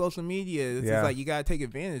about social media. It's Yeah. just like you gotta take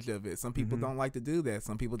advantage of it. Some people Mhm. don't like to do that.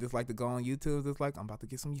 Some people just like to go on YouTube. It's like I'm about to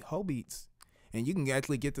get some hoe beats, and you can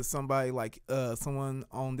actually get to somebody like someone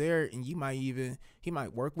on there, and he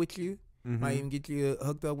might work with you. Might even get you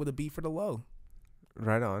hooked up with a beat for the low.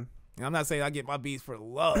 Right on. And I'm not saying I get my beats for the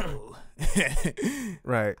low.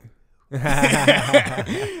 Right.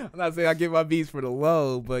 I'm not saying I get my beats for the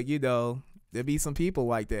low, but you know, there be some people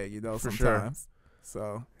like that, you know, For sometimes.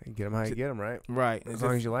 So You get them how you get them, right? right, As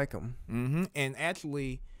long as you like them. And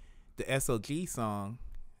actually, the SOG song,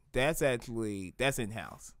 that's in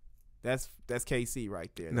house. That's KC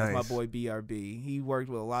right there. That's Nice. my boy BRB. He worked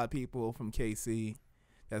with a lot of people from KC.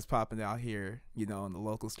 That's popping out here, you know, in the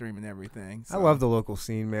local stream and everything. I love the local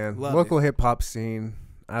scene, man. Love Local hip hop scene.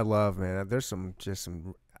 I love, man. There's some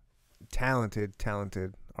talented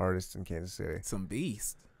artists in Kansas City. some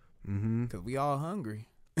beast Mm-hmm. because we all hungry.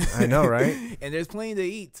 I know, right? And there's plenty to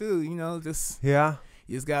eat too. You know, just Yeah.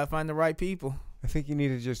 you just gotta find the right people. I think you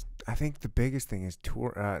need to I think the biggest thing is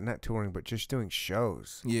not touring, but just doing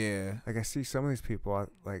shows. Yeah, Like I see some of these people,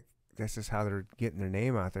 like this is how they're getting their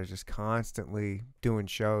name out there, just constantly doing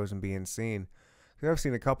shows and being seen. 'Cause I've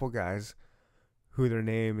seen a couple guys who their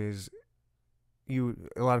name is,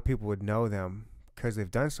 a lot of people would know them because they've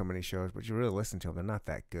done so many shows, but you really listen to them, they're not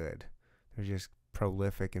that good. They're just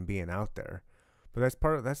prolific and being out there. But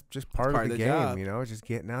that's just part of the game, job. you know, just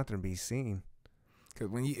getting out there and be seen.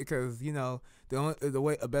 because you know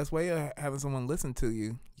the best way of having someone listen to you,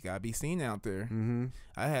 you gotta be seen out there. Mm-hmm.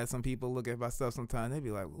 I had some people look at my stuff sometimes. They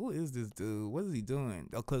be like, "Who is this dude? What is he doing?"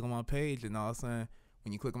 They'll click on my page, and all of a sudden,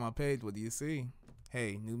 when you click on my page, what do you see?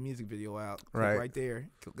 Hey, new music video out. Click right there.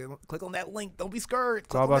 Click on that link. Don't be scared.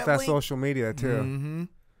 It's all about that social media too. Mm-hmm.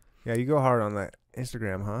 Yeah, you go hard on that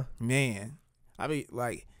Instagram, huh? Man, I mean,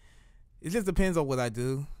 like, it just depends on what I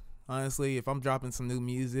do. Honestly, if I'm dropping some new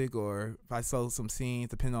music or if I sell some scenes,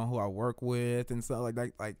 depending on who I work with and stuff like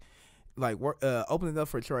that, opening up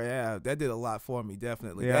for Troy Ave, that did a lot for me,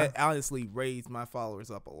 definitely. Yeah. That honestly raised my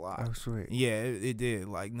followers up a lot. Oh, sweet. Yeah, it did.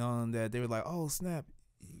 Like, knowing that they were like, oh, snap,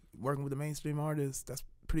 working with a mainstream artist, that's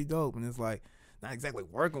pretty dope. And it's like, not exactly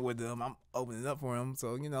working with them, I'm opening up for them.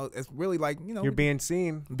 So, you know, it's really like, you know, You're being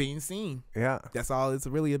seen. being seen. Yeah. That's all it's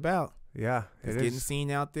really about. Yeah. Just getting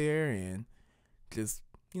seen out there and just,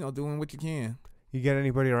 you know, doing what you can. You get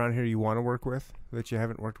anybody around here you want to work with that you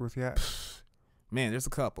haven't worked with yet? Man, there's a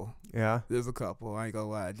couple. Yeah. There's a couple. I ain't gonna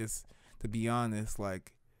lie. Just to be honest,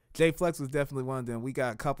 like, J Flex was definitely one of them. We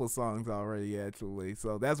got a couple songs already, actually.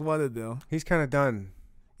 So that's one of them. He's kind of done.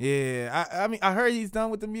 Yeah. I mean, I heard he's done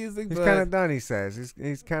with the music, He's but kind of done, he says.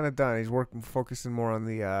 He's kind of done. He's focusing more on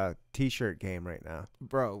the T-shirt game right now.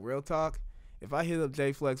 bro, real talk. If I hit up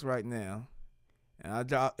J Flex right now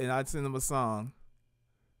and I'd send him a song,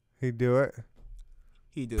 He'd do it.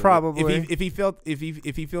 he do it. Probably. If he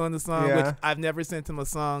feeling the song, Yeah. which I've never sent him a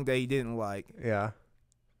song that he didn't like. Yeah.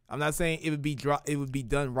 I'm not saying it would be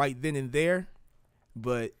done right then and there,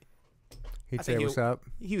 but He'd say what's up.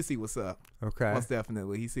 he would see what's up. Okay. Most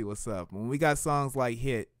definitely, he see what's up. When we got songs like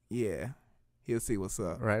Hit, yeah, he'll see what's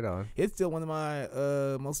up. Right on. It's still one of my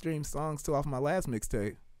most streamed songs too off my last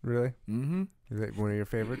mixtape. Really? Mm-hmm. Is it one of your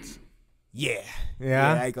favorites? Yeah.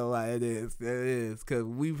 Yeah? I ain't gonna lie, it is. It is. Because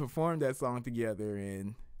we performed that song together,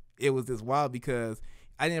 and it was just wild because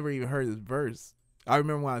I never even heard his verse. I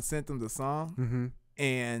remember when I sent him the song, Mm-hmm.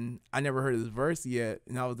 and I never heard his verse yet.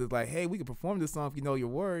 And I was just like, hey, we can perform this song if you know your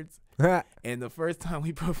words. And the first time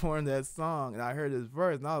we performed that song, and I heard his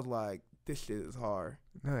verse, and I was like, this shit is hard.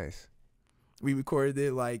 Nice. We recorded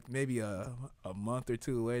it like maybe a month or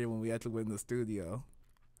two later when we actually went in the studio.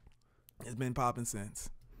 It's been popping since.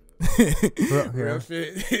 Well, yeah. Real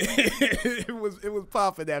shit. it was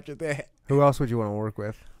popping after that. Who else would you want to work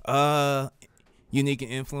with? Unique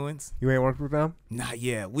and Influence. You ain't worked with them? Not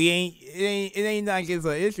yet. It ain't like it's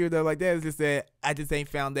an issue though like that. It's just that I just ain't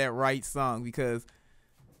found that right song because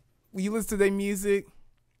when you listen to their music,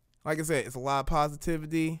 like I said, it's a lot of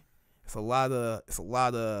positivity. It's a lot of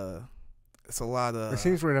It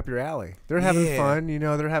seems right up your alley. They're having Yeah. fun,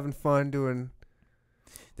 they're having fun doing.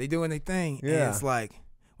 they doing their thing. Yeah. And it's like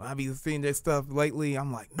when I be seeing their stuff lately,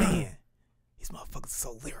 I'm like, man, these motherfuckers are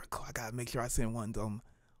so lyrical. I gotta make sure I send one of them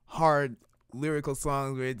hard lyrical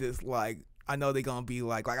songs where it just like I know they gonna be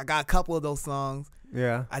like I got a couple of those songs.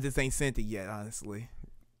 Yeah. I just ain't sent it yet, honestly.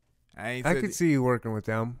 I could see you working with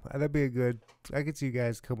them. That'd be I could see you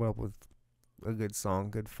guys coming up with a good song,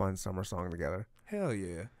 good fun summer song together. Hell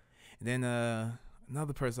yeah. And then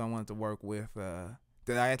another person I wanted to work with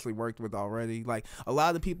that I actually worked with already. Like a lot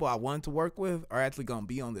of the people I wanted to work with are actually gonna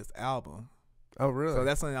be on this album. Oh, really? So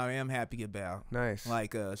that's something I am happy about. Nice.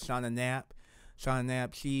 Like Shauna Knapp. Shauna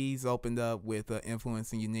Knapp, she's opened up with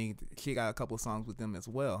Influence and Unique. She got a couple of songs with them as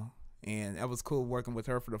well. And that was cool working with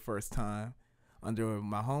her for the first time under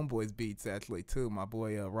my homeboy's beats actually too. My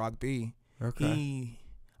boy Rock B. Okay.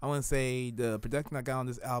 I want to say the production I got on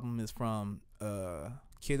this album is from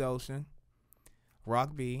Kid Ocean,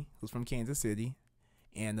 Rock B, who's from Kansas City,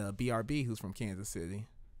 and BRB, who's from Kansas City.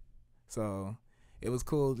 So it was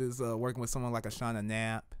cool just working with someone like a Shauna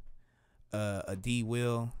Knapp, a D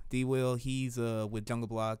Will. D Will, he's with Jungle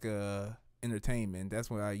Block Entertainment. That's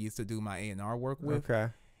where I used to do my A&R work with.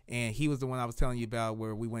 Okay. And he was the one I was telling you about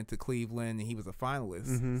where we went to Cleveland and he was a finalist.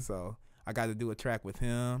 Mm-hmm. So I got to do a track with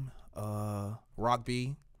him, Rock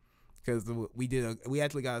B, because we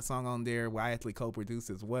actually got a song on there where I actually co-produced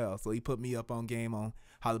as well. So he put me up on game on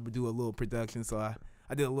how to do a little production. So I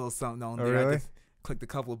did a little something on there. Really? I just clicked a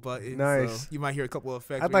couple of buttons. Nice. So you might hear a couple of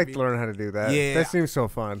effects. I'd like maybe. to learn how to do that. Yeah. That seems so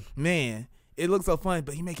fun. Man, it looks so fun,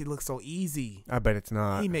 but he make it look so easy. I bet it's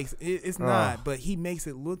not. He makes it's not, but he makes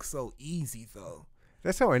it look so easy though.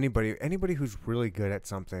 That's how anybody who's really good at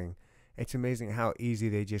something, it's amazing how easy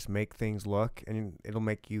they just make things look, and it'll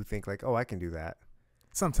make you think like, oh, I can do that.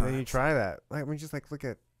 Sometimes. And then you try that. Like, I mean, just like look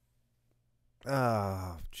at,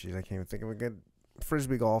 oh, jeez, I can't even think of a good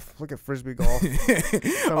frisbee golf. Look at frisbee golf.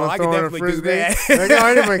 Oh, I can definitely do that. Like, oh,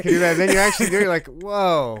 anybody can do that. And then you actually do it, you're like,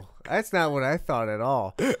 whoa, that's not what I thought at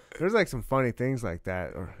all. There's like some funny things like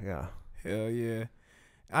that. Or yeah. Hell yeah.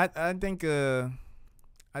 I think I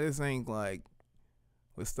just think like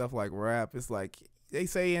with stuff like rap, it's like they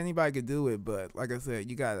say anybody could do it, but like I said,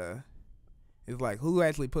 you gotta. It's like who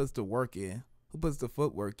actually puts the work in, who puts the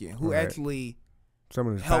footwork in, who Right. actually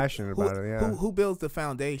Someone who's help- passionate who- about it. Yeah. who builds the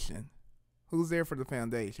foundation, who's there for the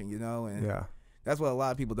foundation, you know, and Yeah. that's what a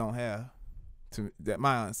lot of people don't have. To that,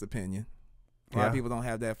 my honest opinion, a lot of Yeah. people don't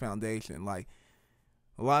have that foundation. Like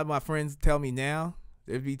a lot of my friends tell me now,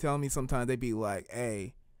 they be telling me sometimes they be like,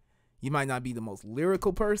 "Hey, you might not be the most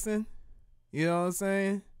lyrical person, you know what I'm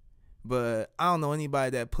saying? But I don't know anybody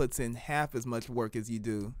that puts in half as much work as you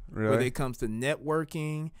do Really? when it comes to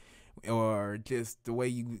networking or just the way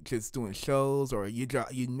you just doing shows or you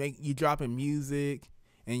dropping music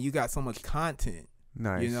and you got so much content."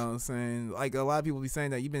 Nice. You know what I'm saying? Like a lot of people be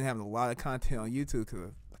saying that you've been having a lot of content on YouTube because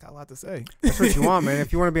I got a lot to say. That's what you want, man.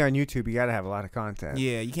 If you want to be on YouTube, you got to have a lot of content.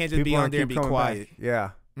 Yeah, you can't just be People on wanna there and keep be coming quiet. back. Yeah.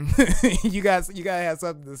 you gotta have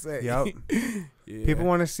something to say. Yep. Yeah. People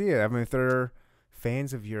want to see it. I mean, if they're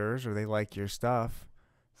fans of yours or they like your stuff,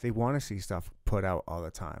 they want to see stuff put out all the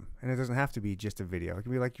time. And it doesn't have to be just a video. It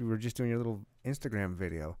could be like you were just doing your little Instagram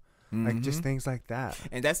video. Like just Mhm. things like that.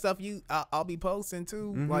 And that stuff I'll be posting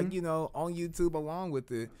too, like Mhm. you know, on YouTube along with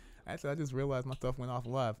it. Actually, I just realized my stuff went off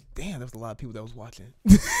live. Damn, there's a lot of people that was watching.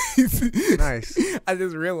 Nice. I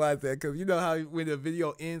just realized that because you know how when the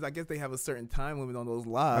video ends, I guess they have a certain time limit on those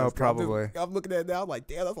lives. Oh, 'Cause probably. I'm looking at it now, I'm like,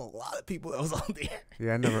 damn, that's a lot of people that was on there.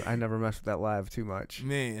 Yeah, I never messed with that live too much.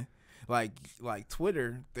 Man, like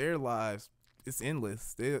Twitter, their lives, it's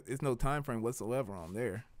endless. There's no time frame whatsoever on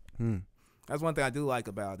there. That's one thing I do like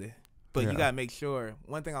about it. But you gotta make sure.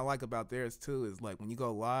 One thing I like about theirs too is like when you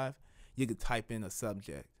go live, you could type in a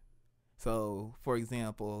subject. So, for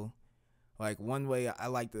example, like one way I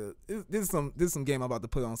like to this is some game I'm about to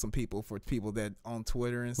put on some people for people that on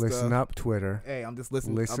Twitter and stuff. Listen up, Twitter. Hey, I'm just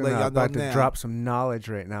listening. Listen I'm up. y'all know About to now. drop some knowledge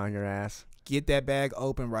right now in your ass. Get that bag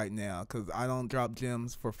open right now, because I don't drop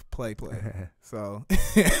gems for play. So,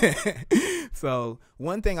 so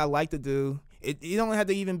one thing I like to do, you don't have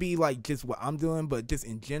to even be like just what I'm doing, but just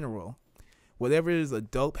in general, whatever is a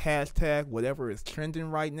dope hashtag, whatever is trending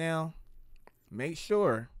right now, make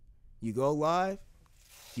sure you go live,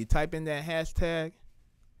 you type in that hashtag,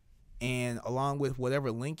 and along with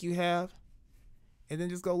whatever link you have, and then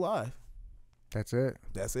just go live. That's it.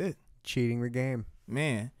 That's it. Cheating the game.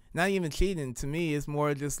 Man, not even cheating. To me, it's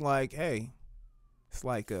more just like, hey, it's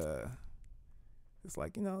like just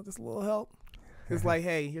a little help. It's like,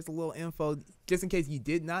 hey, here's a little info, just in case you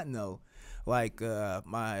did not know. Like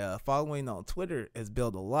my following on Twitter has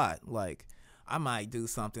built a lot. Like I might do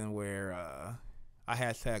something where I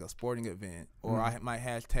hashtag a sporting event, or I might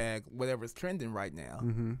hashtag whatever's trending right now,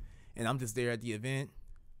 and I'm just there at the event.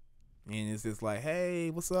 And it's just like, hey,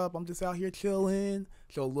 what's up? I'm just out here chilling.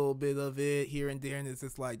 Show a little bit of it here and there. And it's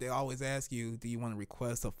just like, they always ask you, do you want to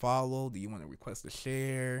request a follow? Do you want to request a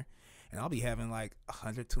share? And I'll be having like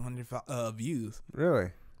 100, 200 views. Really?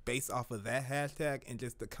 Based off of that hashtag and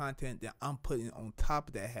just the content that I'm putting on top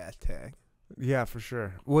of that hashtag. Yeah, for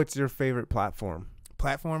sure. What's your favorite platform?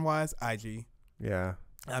 Platform-wise, IG. Yeah.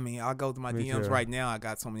 I mean, I'll go to my Me DMs too. right now. I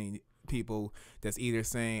got so many people that's either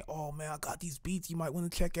saying, oh man, I got these beats you might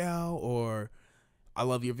want to check out, or I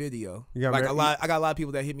love your video. You got Like Mar- I got a lot of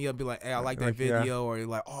people that hit me up and be like, hey, I like that Like, yeah. video, or they're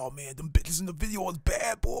like, oh man, them bitches in the video was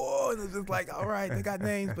bad, boy. And it's just like, all right, they got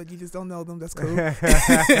names, but you just don't know them. That's cool.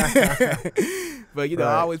 But you know, I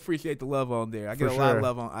Right. always appreciate the love on there. I get For a lot sure. of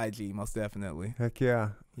love on IG, most definitely. Heck yeah.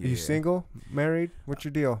 Yeah. You single? Married? What's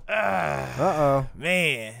your deal? Ah, Uh-oh.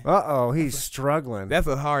 man, Uh-oh. He's struggling. that's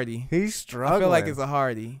a hardie. He's struggling. I feel like it's a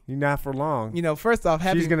hardie. You're not for long. You know, first off,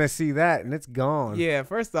 She's going to see that, and it's gone. yeah,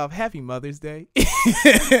 first off, happy Mother's Day.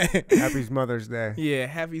 Happy Mother's Day. Yeah,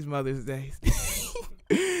 happy Mother's Day.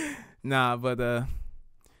 Nah,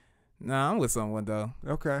 I'm with someone though.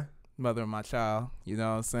 Okay. Mother of my child. You know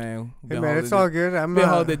what I'm saying? Hey, man, it's all good. I'm Been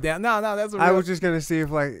not. holding it down. No, that's a real. I was just going to see if,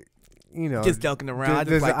 like, you know. just joking around. I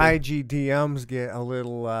Does just the like IG DMs get a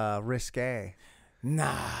little risque?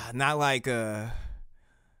 Nah, not like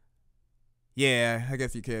yeah, I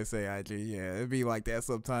guess you can't say IG. Yeah, it'd be like that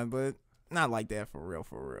sometimes, but not like that for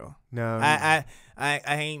real. No. I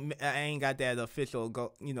ain't got that official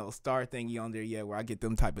star thingy on there yet where I get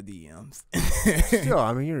them type of DMs. Still,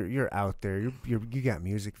 I mean, you're out there. You got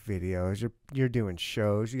music videos. You're doing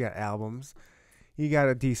shows. You got albums. You got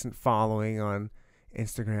a decent following on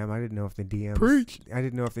Instagram. I didn't know if the DMs. Preach. I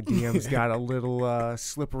didn't know if the DMs got a little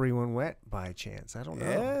slippery when wet by chance. I don't know.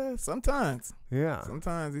 Yeah, sometimes Yeah.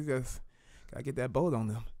 you just gotta get that boat on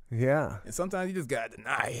them, Yeah. and sometimes you just gotta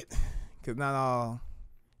deny it, cause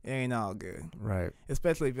it ain't all good. Right.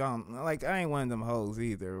 Especially if I ain't one of them hoes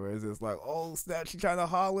either, where it's just like, oh snap, she trying to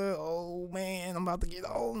holler, oh man, I'm about to get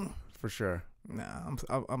on. For sure. Nah,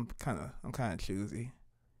 I'm kind of choosy.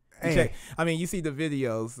 Hey, I mean, you see the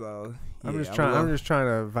videos, so I'm yeah, just trying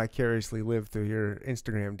to vicariously live through your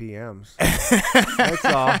Instagram DMs. That's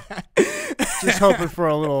all. Just hoping for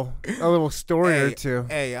a little story or two.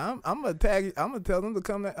 Hey, I'm gonna tell them to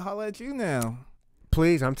come holler at you now.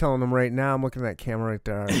 Please, I'm telling them right now. I'm looking at that camera right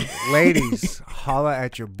there. Ladies, holla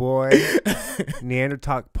at your boy.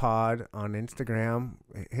 Neanderthal Pod on Instagram.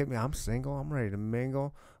 Hit me. I'm single. I'm ready to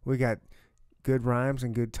mingle. We got good rhymes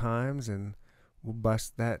and good times, and we'll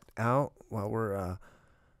bust that out while we're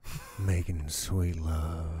making sweet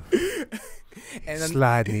love. And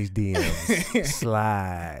Slide in these DMs.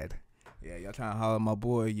 Slide. yeah, y'all trying to holler at my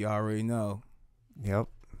boy. You already know. Yep.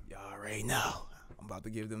 Y'all already know. I'm about to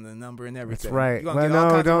give them the number and everything. That's right. You gonna get all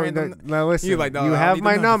kinds of random- No, listen. You like, no, you I have need the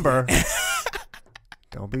my number. number.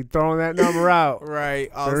 Don't be throwing that number out.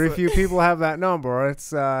 Right. Very Also, few people have that number.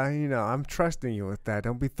 It's I'm trusting you with that.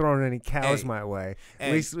 Don't be throwing any cows Hey. my way. Hey.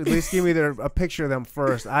 At least give me a picture of them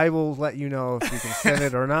first. I will let you know if you can send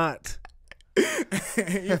it or not. you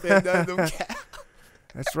said none of them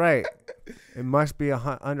That's right. It must be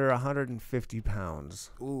under 150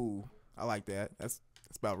 pounds. Ooh, I like that. That's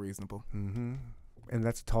about reasonable. Mm-hmm. And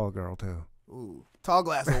that's a tall girl too. Ooh, tall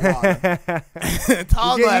glass of water.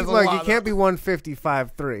 Tall glass of Look, water. you can't be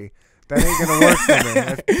 155.3. That ain't gonna work for me.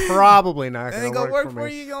 That's probably not That ain't gonna gonna work for for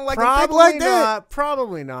me. you. You don't like a Probably thick like that. not.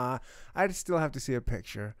 Probably not. I'd still have to see a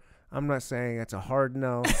picture. I'm not saying it's a hard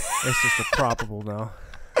no. It's just a probable no.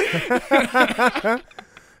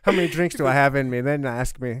 How many drinks do I have in me? Then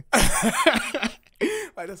ask me.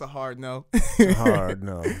 Like, that's a hard no. It's a hard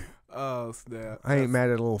no. Oh, snap. I ain't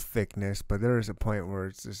mad at a little thickness, but there is a point where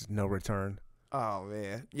it's just no return. Oh,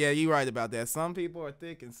 man. Yeah, you're right about that. Some people are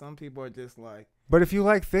thick and some people are just like. But if you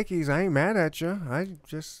like thickies, I ain't mad at you. I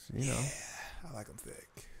just, you know. Yeah, I like them thick.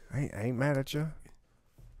 I ain't mad at you.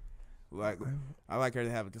 Like, I like her to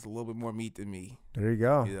have just a little bit more meat than me. There you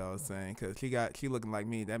go. You know what I'm saying? Because she looking like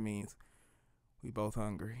me. That means we both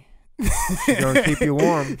hungry. She's going to keep you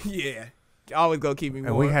warm. Yeah. Always going to keep me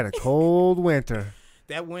warm. And we had a cold winter.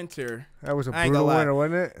 That winter. That was a I ain't brutal gonna lie. winter,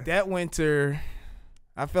 wasn't it? That winter,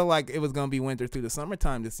 I felt like it was gonna be winter through the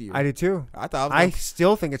summertime this year. I did too. I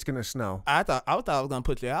still think it's gonna snow. thought I was gonna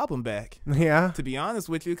put your album back. Yeah. To be honest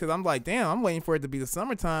with you, because I'm like, damn, I'm waiting for it to be the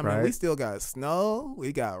summertime, and we Right. still got snow,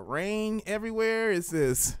 we got rain everywhere. It's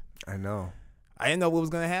just, I know. I didn't know what was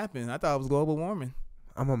gonna happen. I thought it was global warming.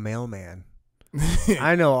 I'm a mailman.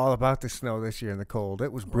 I know all about the snow this year and the cold.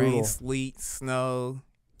 It was brutal. Rain, sleet, snow.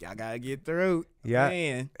 Y'all gotta get through. Yeah.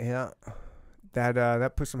 Man. Yeah.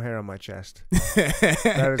 That put some hair on my chest.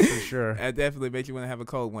 That is for sure. That definitely makes you want to have a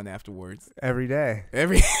cold one afterwards. Every day.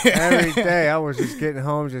 Every day I was just getting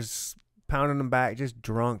home, just pounding them back, just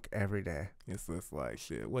drunk every day. It's just like,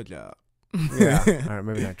 shit, what job? Yeah. All right,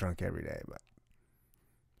 maybe not drunk every day, but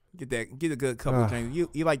Get a good couple of drinks.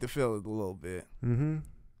 You like to feel it a little bit. mm-hmm.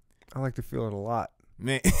 I like to feel it a lot.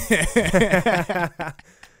 Man.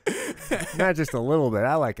 Not just a little bit.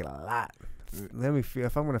 I like it a lot. Let me feel.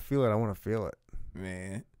 If I'm gonna feel it, I want to feel it.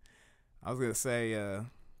 Man. I was gonna say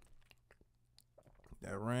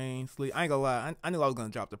that rain, sleep. I ain't gonna lie. I knew I was gonna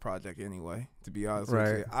drop the project anyway, to be honest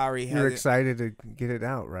with you. I already had You're it. excited to get it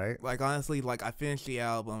out, right? Like, honestly, like, I finished the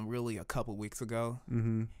album really a couple weeks ago.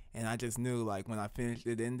 Mm-hmm. And I just knew, like, when I finished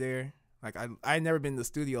it in there, like, I had never been in the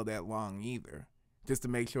studio that long either, just to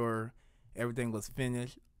make sure everything was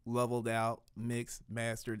finished, leveled out, mixed,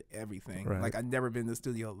 mastered, everything. Right. Like, I'd never been in the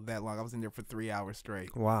studio that long. I was in there for 3 hours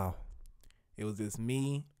straight. Wow. It was just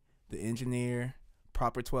me, the engineer,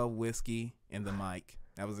 Proper 12 whiskey, and the mic.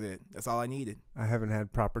 That was it. That's all I needed. I haven't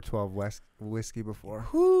had Proper 12 whiskey before.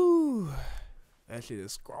 Whew. That shit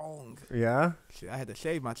is strong. Yeah? Shit, I had to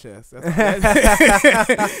shave my chest. That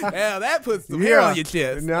puts some hair on your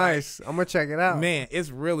chest. Nice. I'm going to check it out. Man, it's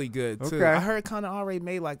really good, too. Okay. I heard Conor already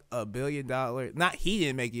made like $1 billion. Not he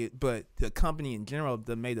didn't make it, but the company in general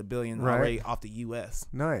made $1 billion already off the U.S.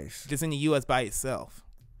 Nice. Just in the U.S. by itself.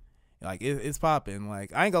 Like, it's popping.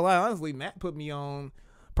 Like, I ain't gonna lie. Honestly, Matt put me on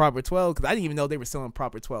Proper 12 because I didn't even know they were selling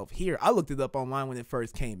Proper 12 here. I looked it up online when it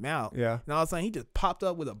first came out. Yeah. And all of a sudden, he just popped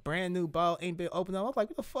up with a brand new bottle, ain't been opened up. I was like,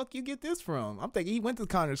 where the fuck you get this from? I'm thinking he went to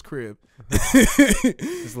Conor's crib.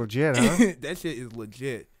 It's legit, huh? That shit is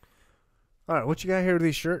legit. All right, what you got here with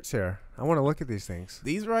these shirts here? I want to look at these things.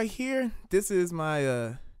 These right here, this is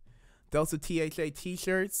my Delta THA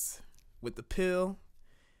t-shirts with the pill.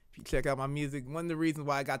 If you check out my music, one of the reasons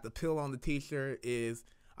why I got the pill on the t-shirt is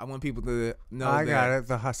I want people to know I got it,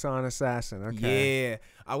 the Hassan Assassin. Okay. Yeah,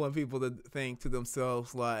 I want people to think to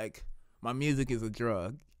themselves, like, my music is a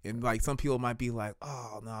drug. And, like, some people might be like,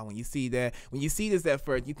 oh, no, when you see this at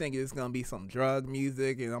first, you think it's going to be some drug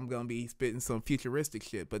music and I'm going to be spitting some futuristic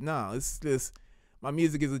shit. But no, it's just, my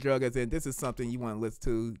music is a drug, as in this is something you want to listen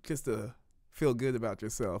to just to feel good about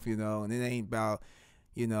yourself, you know. And it ain't about,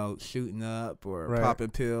 you know, shooting up or popping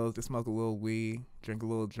pills, just smoke a little weed, drink a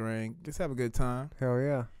little drink, just have a good time. Hell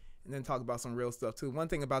yeah. And then talk about some real stuff, too. One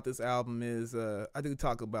thing about this album is I do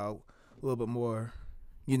talk about a little bit more,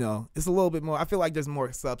 you know, it's a little bit more, I feel like there's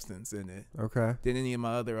more substance in it Okay. than any of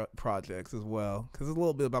my other projects as well. Because it's a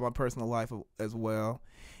little bit about my personal life as well.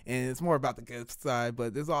 And it's more about the good side,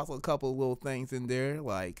 but there's also a couple of little things in there,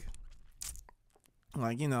 like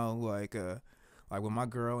you know, like with my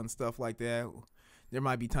girl and stuff like that. There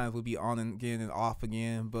might be times we'll be on and again and off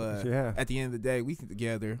again, but at the end of the day, we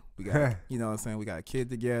together. We got, you know what I'm saying? We got a kid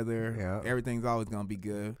together. Yeah. Everything's always going to be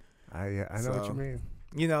good. I know what you mean.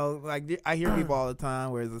 You know, like, I hear people all the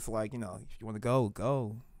time where it's like, you know, if you want to go,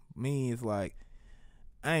 go. Me, it's like,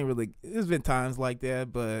 I ain't really, there's been times like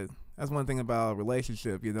that, but that's one thing about a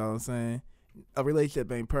relationship, you know what I'm saying? A relationship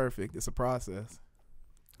ain't perfect. It's a process.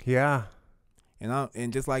 Yeah.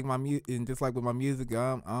 And just like with my music,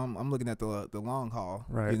 I'm looking at the long haul.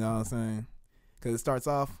 Right. You know what I'm saying? Because it starts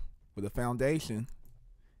off with a foundation.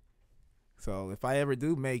 So if I ever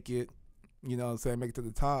do make it, you know what I'm saying, make it to the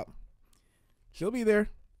top, she'll be there.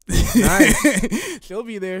 Nice. She'll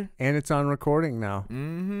be there. And it's on recording now.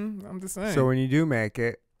 Mm-hmm. I'm just saying. So when you do make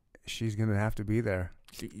it, she's going to have to be there.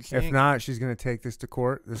 If not, she's gonna take this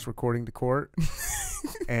recording to court,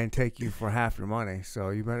 and take you for half your money. So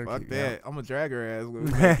you better fuck keep that. I'm gonna drag her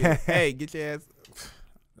ass. Hey, get your ass.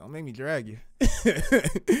 Don't make me drag you.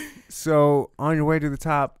 So on your way to the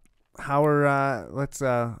top, how are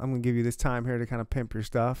I'm gonna give you this time here to kind of pimp your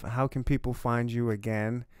stuff. How can people find you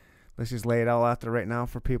again? Let's just lay it all out there right now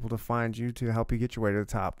for people to find you to help you get your way to the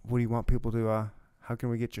top. What do you want people to? How can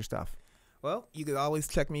we get your stuff? Well, you can always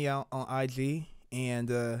check me out on IG, and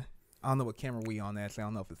I don't know what camera we on actually. I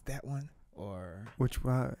don't know if it's that one or which.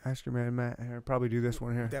 Ask your man Matt here. Probably do this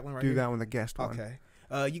one here. That one right do here? that one, the guest one. Okay.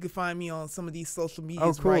 You can find me on some of these social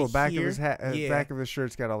medias. Oh, cool! Right Back here. of his back of his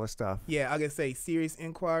shirt's got all this stuff. Yeah, I can say serious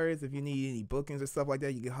inquiries. If you need any bookings or stuff like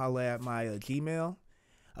that, you can holler at my Gmail.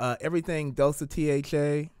 Everything Dose of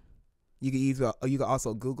THA. You can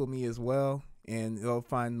also Google me as well, and you'll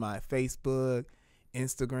find my Facebook,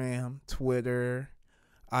 Instagram, Twitter,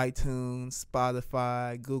 iTunes,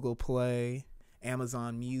 Spotify, Google Play,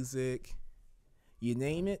 Amazon Music, you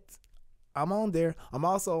name it, I'm on there. I'm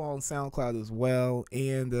also on SoundCloud as well,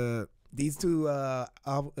 and these two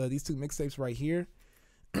mixtapes right here.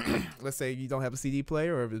 Let's say you don't have a CD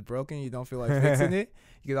player, or if it's broken, you don't feel like fixing it.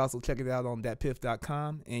 You can also check it out on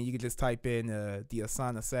thatpiff.com, and you can just type in the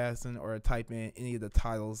Hassan Assassin, or type in any of the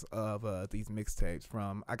titles of these mixtapes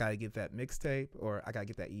from I Gotta Get That Mixtape, or I Gotta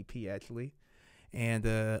Get That EP actually, and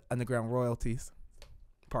Underground Royalties,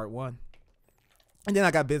 Part 1. And then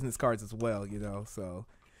I got business cards as well, so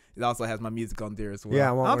it also has my music on there as well.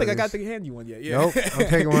 Yeah, I don't think I got to hand you one yet. Yeah. Nope, I'm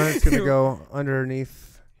taking one. It's gonna go underneath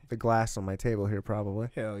the glass on my table here, probably.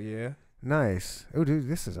 Hell yeah. Nice. Oh, dude,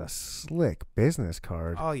 this is a slick business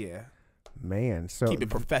card. Oh yeah. Man, so keep it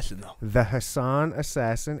professional. The Hassan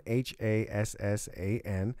Assassin,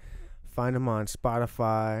 HASSAN. Find him on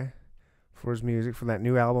Spotify for his music, for that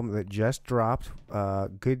new album that just dropped.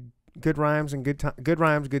 Good rhymes and good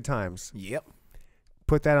rhymes, good times. Yep.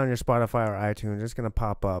 Put that on your Spotify or iTunes. It's gonna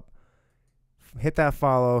pop up. Hit that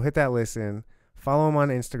follow. Hit that listen. Follow him on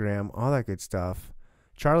Instagram. All that good stuff.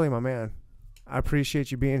 Charlie, my man, I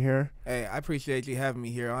appreciate you being here. Hey, I appreciate you having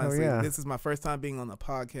me here. Honestly, yeah. This is my first time being on the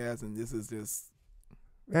podcast, and this is just...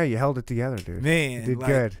 Yeah, you held it together, dude. Man. You did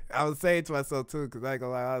good. I was saying to myself, too, because I ain't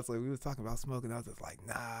gonna lie, honestly, we was talking about smoking. I was just like,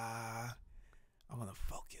 nah, I want to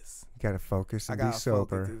focus. You got to focus and I be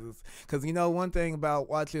sober. Because, one thing about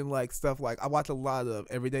watching, stuff I watch a lot of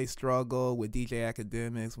Everyday Struggle with DJ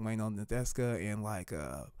Academics, Wayne on Nadeska, and,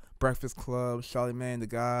 Breakfast Club, Charlamagne the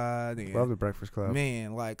God. And, love the Breakfast Club.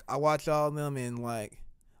 Man, I watch all of them, and,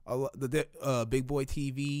 the Big Boy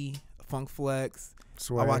TV, Funk Flex.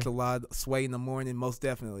 Sway. I watch a lot of Sway in the Morning, most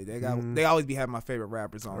definitely. They always be having my favorite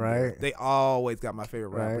rappers on right. there. They always got my favorite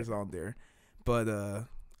rappers on there. But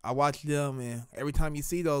I watch them, and every time you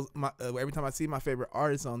see every time I see my favorite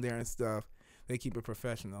artists on there and stuff, they keep it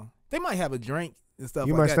professional. They might have a drink and stuff.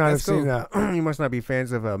 You like must that. not That's have cool. seen that. You must not be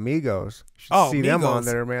fans of Migos. You should see them on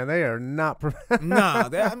there, man. They are not. Nah,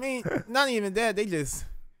 not even that. They just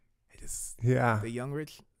yeah. They young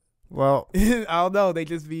rich. Well, I don't know. They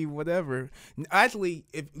just be whatever. Actually,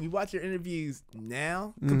 if you watch their interviews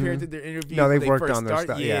now compared to their interviews, no, they've when worked they on their start,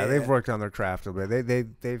 stuff. Yeah, they've worked on their craft a bit.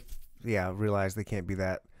 They've realized they can't be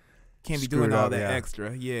that. Can't be doing all up, that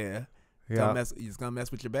extra. Yeah. Yeah. You're just gonna mess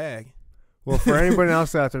with your bag. Well, for anybody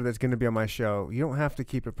else out there that's going to be on my show, you don't have to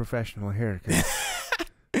keep it professional here, 'cause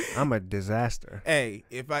I'm a disaster. Hey,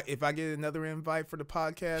 if I get another invite for the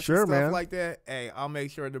podcast, sure, and stuff man. like that, hey, I'll make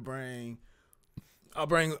sure to bring.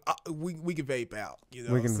 We can vape out. You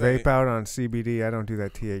know, we can vape out on CBD. I don't do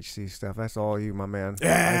that THC stuff. That's all you, my man. I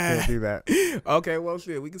can't do that. Okay, well,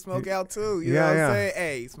 shit, we can smoke out too. You know what I'm saying?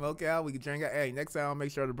 Hey, smoke out. We can drink out. Hey, next time I'll make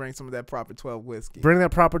sure to bring some of that Proper 12 whiskey. Bring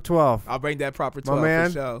that Proper 12. I'll bring that Proper 12 my man.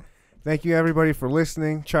 for sure. Thank you, everybody, for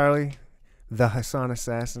listening. Charlie, the Hassan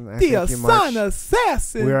Assassin. The Hassan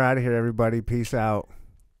Assassin. We are out of here, everybody. Peace out.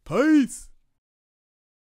 Peace.